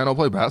Julius Randle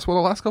play basketball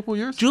the last couple of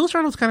years? Julius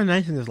Randle was kind of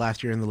nice in his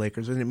last year in the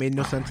Lakers, and it made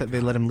no sense that they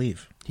let him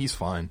leave. He's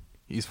fine.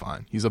 He's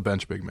a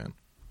bench big man.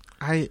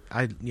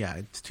 Yeah,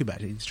 it's too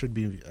bad. He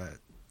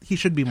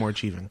should be more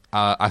achieving.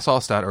 I saw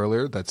a stat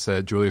earlier that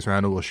said Julius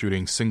Randle was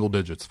shooting single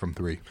digits from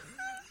 3.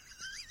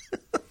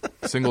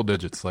 Single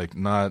digits, like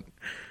not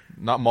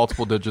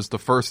multiple digits. The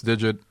first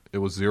digit it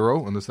was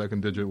 0, and the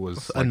second digit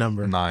was A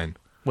number. 9.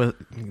 Well,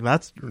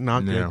 that's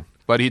not good. Yeah,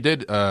 but he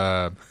did.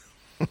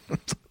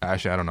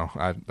 Actually, I don't know.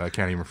 I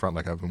can't even front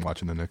like I've been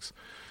watching the Knicks.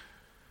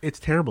 It's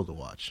terrible to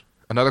watch.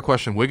 Another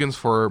question: Wiggins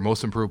for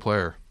most improved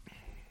player.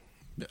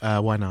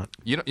 Why not?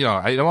 You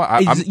know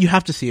what? You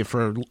have to see it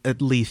for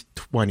at least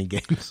 20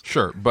 games.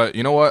 Sure, but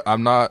you know what?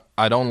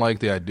 I don't like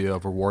the idea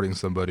of rewarding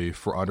somebody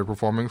for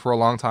underperforming for a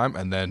long time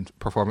and then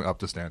performing up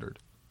to standard.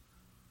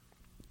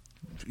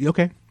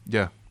 Okay.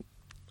 Yeah.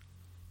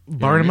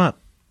 Bar him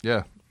up.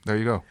 Yeah. There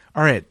you go.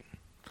 All right.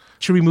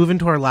 Should we move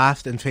into our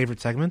last and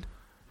favorite segment?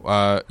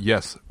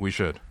 Yes, we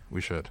should.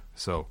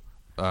 So,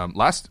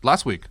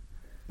 last week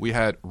we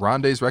had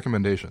Rondé's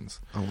recommendations.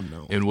 Oh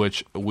no! In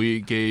which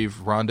we gave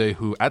Rondé,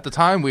 who at the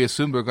time we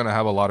assumed we were going to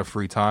have a lot of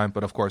free time,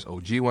 but of course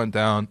OG went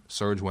down,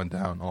 Serge went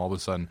down. All of a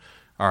sudden,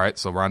 all right,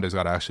 so Rondé's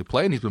got to actually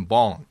play, and he's been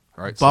balling.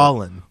 All right,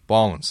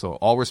 balling. So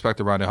all respect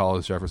to Rondé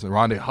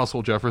Rondé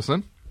Hustle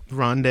Jefferson.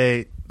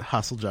 Rondé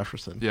Hustle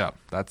Jefferson. Yeah,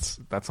 that's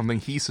something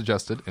he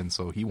suggested, and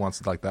so he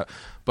wants it like that.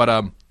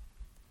 But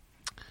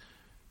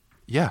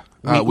yeah,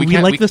 we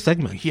like this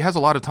segment. He has a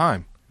lot of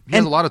time. He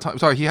has a lot of time.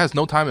 Sorry, he has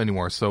no time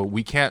anymore, so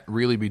we can't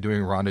really be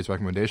doing Rondé's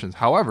recommendations.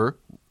 However,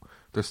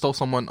 there's still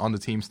someone on the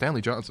team,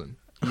 Stanley Johnson,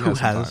 who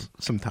has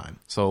some time.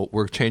 So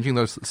we're changing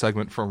the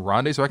segment from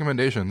Rondé's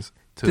recommendations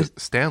to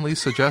Stanley's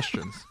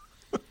suggestions,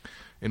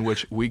 in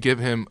which we give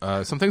him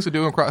some things to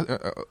do across,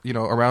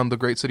 around the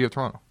great city of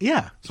Toronto.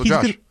 Yeah. So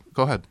Josh,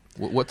 go ahead.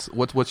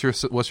 What's your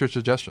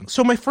suggestion?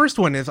 So my first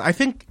one is, I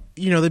think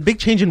the big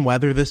change in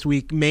weather this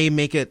week may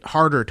make it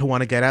harder to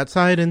want to get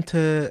outside and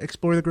to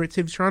explore the great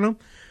city of Toronto.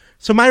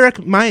 So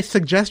my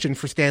suggestion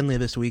for Stanley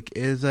this week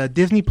is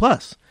Disney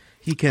Plus.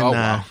 He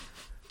can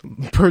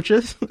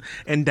purchase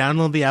and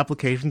download the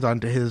applications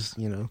onto his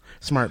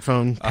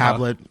smartphone,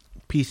 tablet,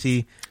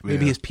 PC,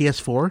 maybe his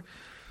PS4,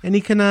 and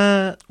he can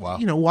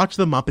watch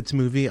the Muppets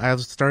movie. I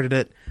started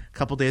it a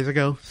couple days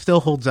ago.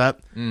 Still holds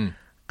up.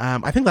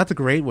 I think that's a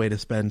great way to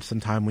spend some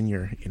time when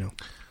you're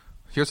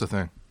Here's the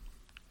thing,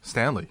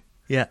 Stanley.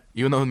 Yeah.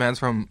 Even though the man's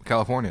from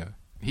California,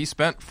 he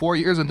spent 4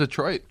 years in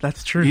Detroit.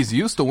 That's true. He's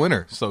used to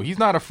winter, so he's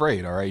not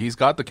afraid, all right? He's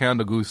got the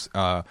Canada Goose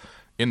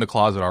in the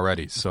closet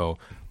already. So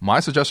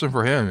my suggestion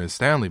for him is,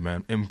 Stanley,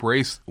 man,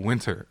 embrace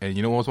winter. And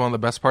you know what's one of the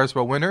best parts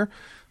about winter?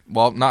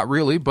 Well, not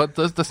really, but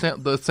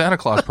the Santa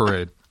Claus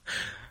parade.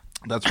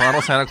 The Toronto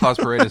Santa Claus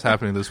parade is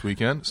happening this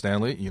weekend.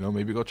 Stanley,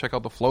 maybe go check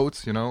out the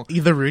floats,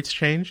 The routes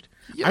changed.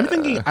 Yeah. I'm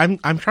thinking,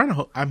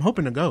 I'm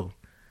hoping to go.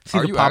 See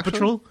Are the you Paw actually?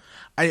 Patrol.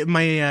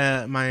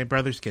 My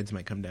brother's kids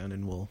might come down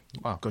and we'll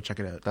go check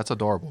it out. That's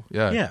adorable.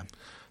 Yeah.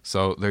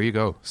 So there you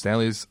go,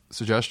 Stanley's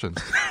suggestions.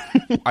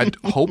 I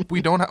hope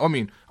we don't.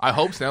 I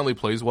hope Stanley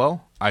plays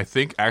well. I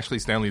think actually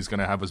Stanley's going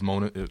to have his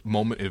moment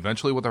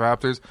eventually with the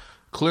Raptors.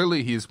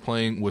 Clearly, he's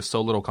playing with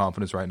so little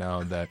confidence right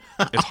now that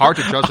it's hard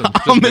to judge him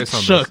just based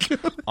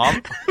on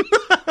this.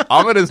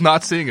 Ahmed is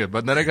not seeing it,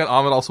 but then again,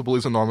 Ahmed also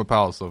believes in Norman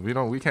Powell. So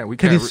we can't.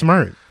 Because he's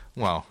smart.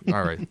 Well,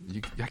 all right.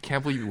 I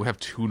can't believe we have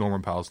two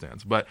Norman Powell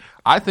stands, but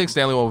I think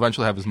Stanley will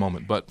eventually have his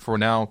moment. But for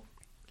now,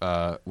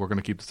 we're going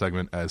to keep the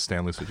segment as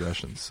Stanley's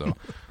suggestions. So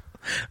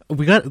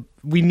we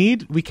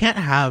can't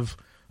have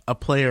a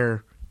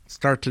player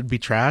start to be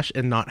trash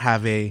and not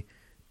have a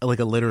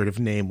alliterative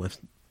name with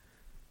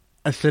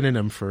a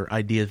synonym for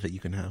ideas that you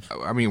can have.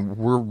 I mean,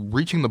 we're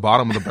reaching the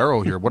bottom of the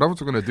barrel here. What else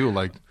we're going to do?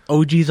 Like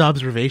OG's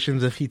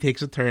observations if he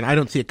takes a turn. I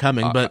don't see it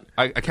coming, but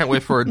I can't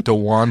wait for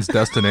Dewan's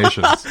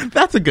Destinations.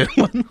 That's a good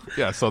one.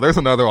 Yeah, so there's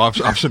another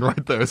option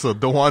right there. So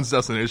Dewan's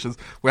Destinations.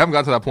 We haven't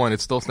gotten to that point.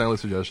 It's still Stanley's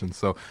suggestions.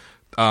 So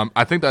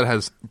I think that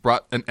has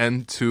brought an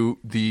end to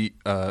the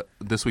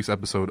this week's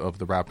episode of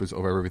the Raptors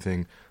Over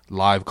Everything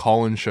live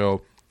call-in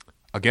show.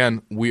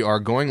 Again, we are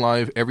going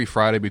live every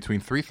Friday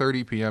between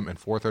 3:30 p.m. and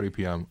 4:30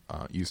 p.m.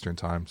 Eastern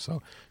time.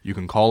 So you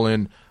can call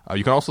in.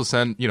 You can also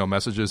send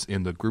messages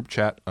in the group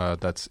chat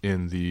that's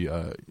in the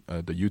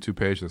YouTube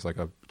page. There's like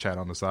a chat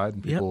on the side,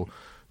 and people,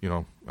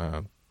 you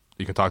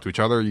can talk to each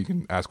other. You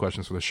can ask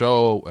questions for the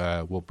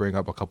show. We'll bring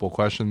up a couple of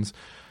questions.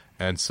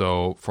 And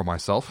so for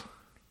myself,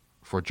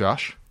 for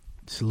Josh,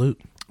 salute.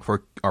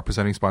 For our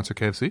presenting sponsor,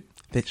 KFC.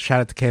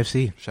 Shout out to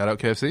KFC. Shout out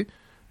KFC.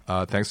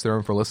 Thanks to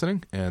everyone for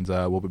listening, and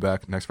we'll be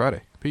back next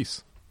Friday.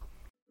 Peace.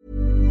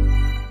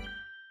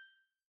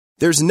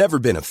 There's never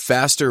been a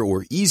faster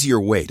or easier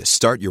way to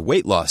start your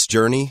weight loss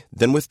journey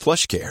than with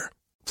PlushCare.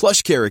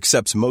 PlushCare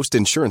accepts most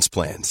insurance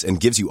plans and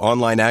gives you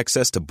online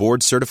access to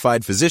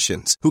board-certified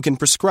physicians who can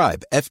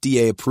prescribe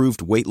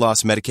FDA-approved weight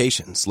loss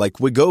medications like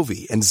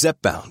Wegovy and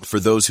Zepbound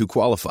for those who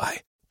qualify.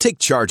 Take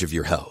charge of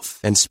your health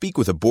and speak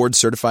with a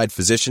board-certified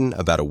physician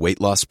about a weight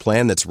loss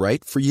plan that's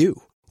right for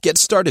you. Get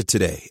started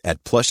today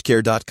at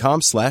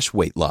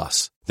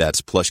plushcare.com/weightloss.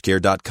 That's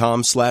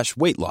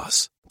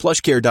plushcare.com/weightloss.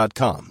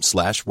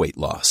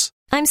 plushcare.com/weightloss.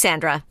 I'm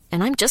Sandra,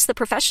 and I'm just the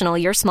professional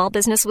your small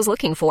business was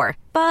looking for.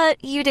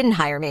 But you didn't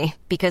hire me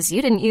because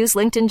you didn't use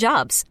LinkedIn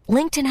Jobs.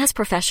 LinkedIn has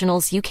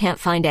professionals you can't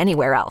find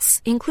anywhere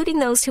else, including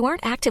those who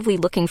aren't actively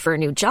looking for a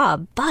new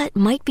job, but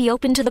might be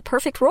open to the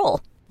perfect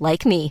role,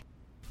 like me.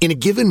 In a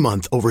given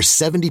month, over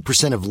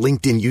 70% of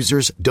LinkedIn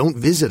users don't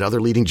visit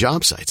other leading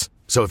job sites.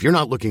 So if you're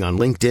not looking on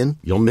LinkedIn,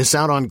 you'll miss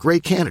out on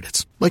great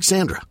candidates like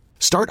Sandra.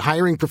 Start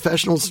hiring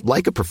professionals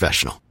like a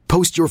professional.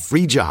 Post your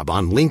free job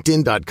on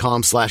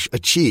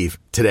linkedin.com/achieve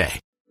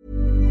today.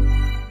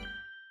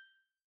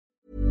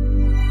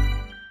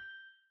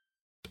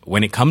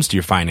 When it comes to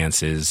your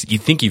finances, you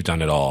think you've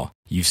done it all.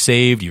 You've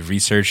saved, you've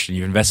researched, and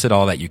you've invested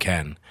all that you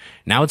can.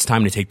 Now it's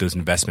time to take those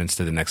investments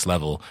to the next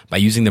level by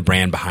using the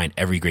brand behind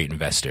every great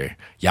investor,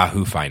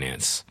 Yahoo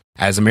Finance.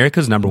 As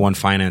America's #1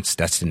 finance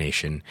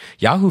destination,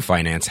 Yahoo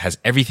Finance has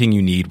everything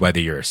you need, whether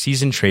you're a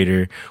seasoned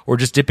trader or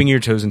just dipping your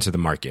toes into the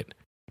market.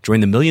 Join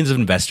the millions of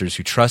investors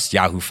who trust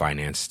Yahoo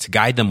Finance to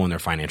guide them on their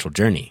financial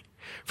journey.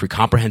 For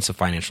comprehensive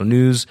financial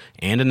news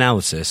and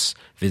analysis,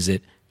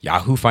 visit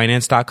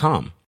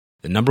yahoofinance.com,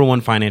 the #1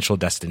 financial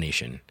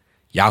destination,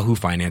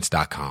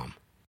 yahoofinance.com.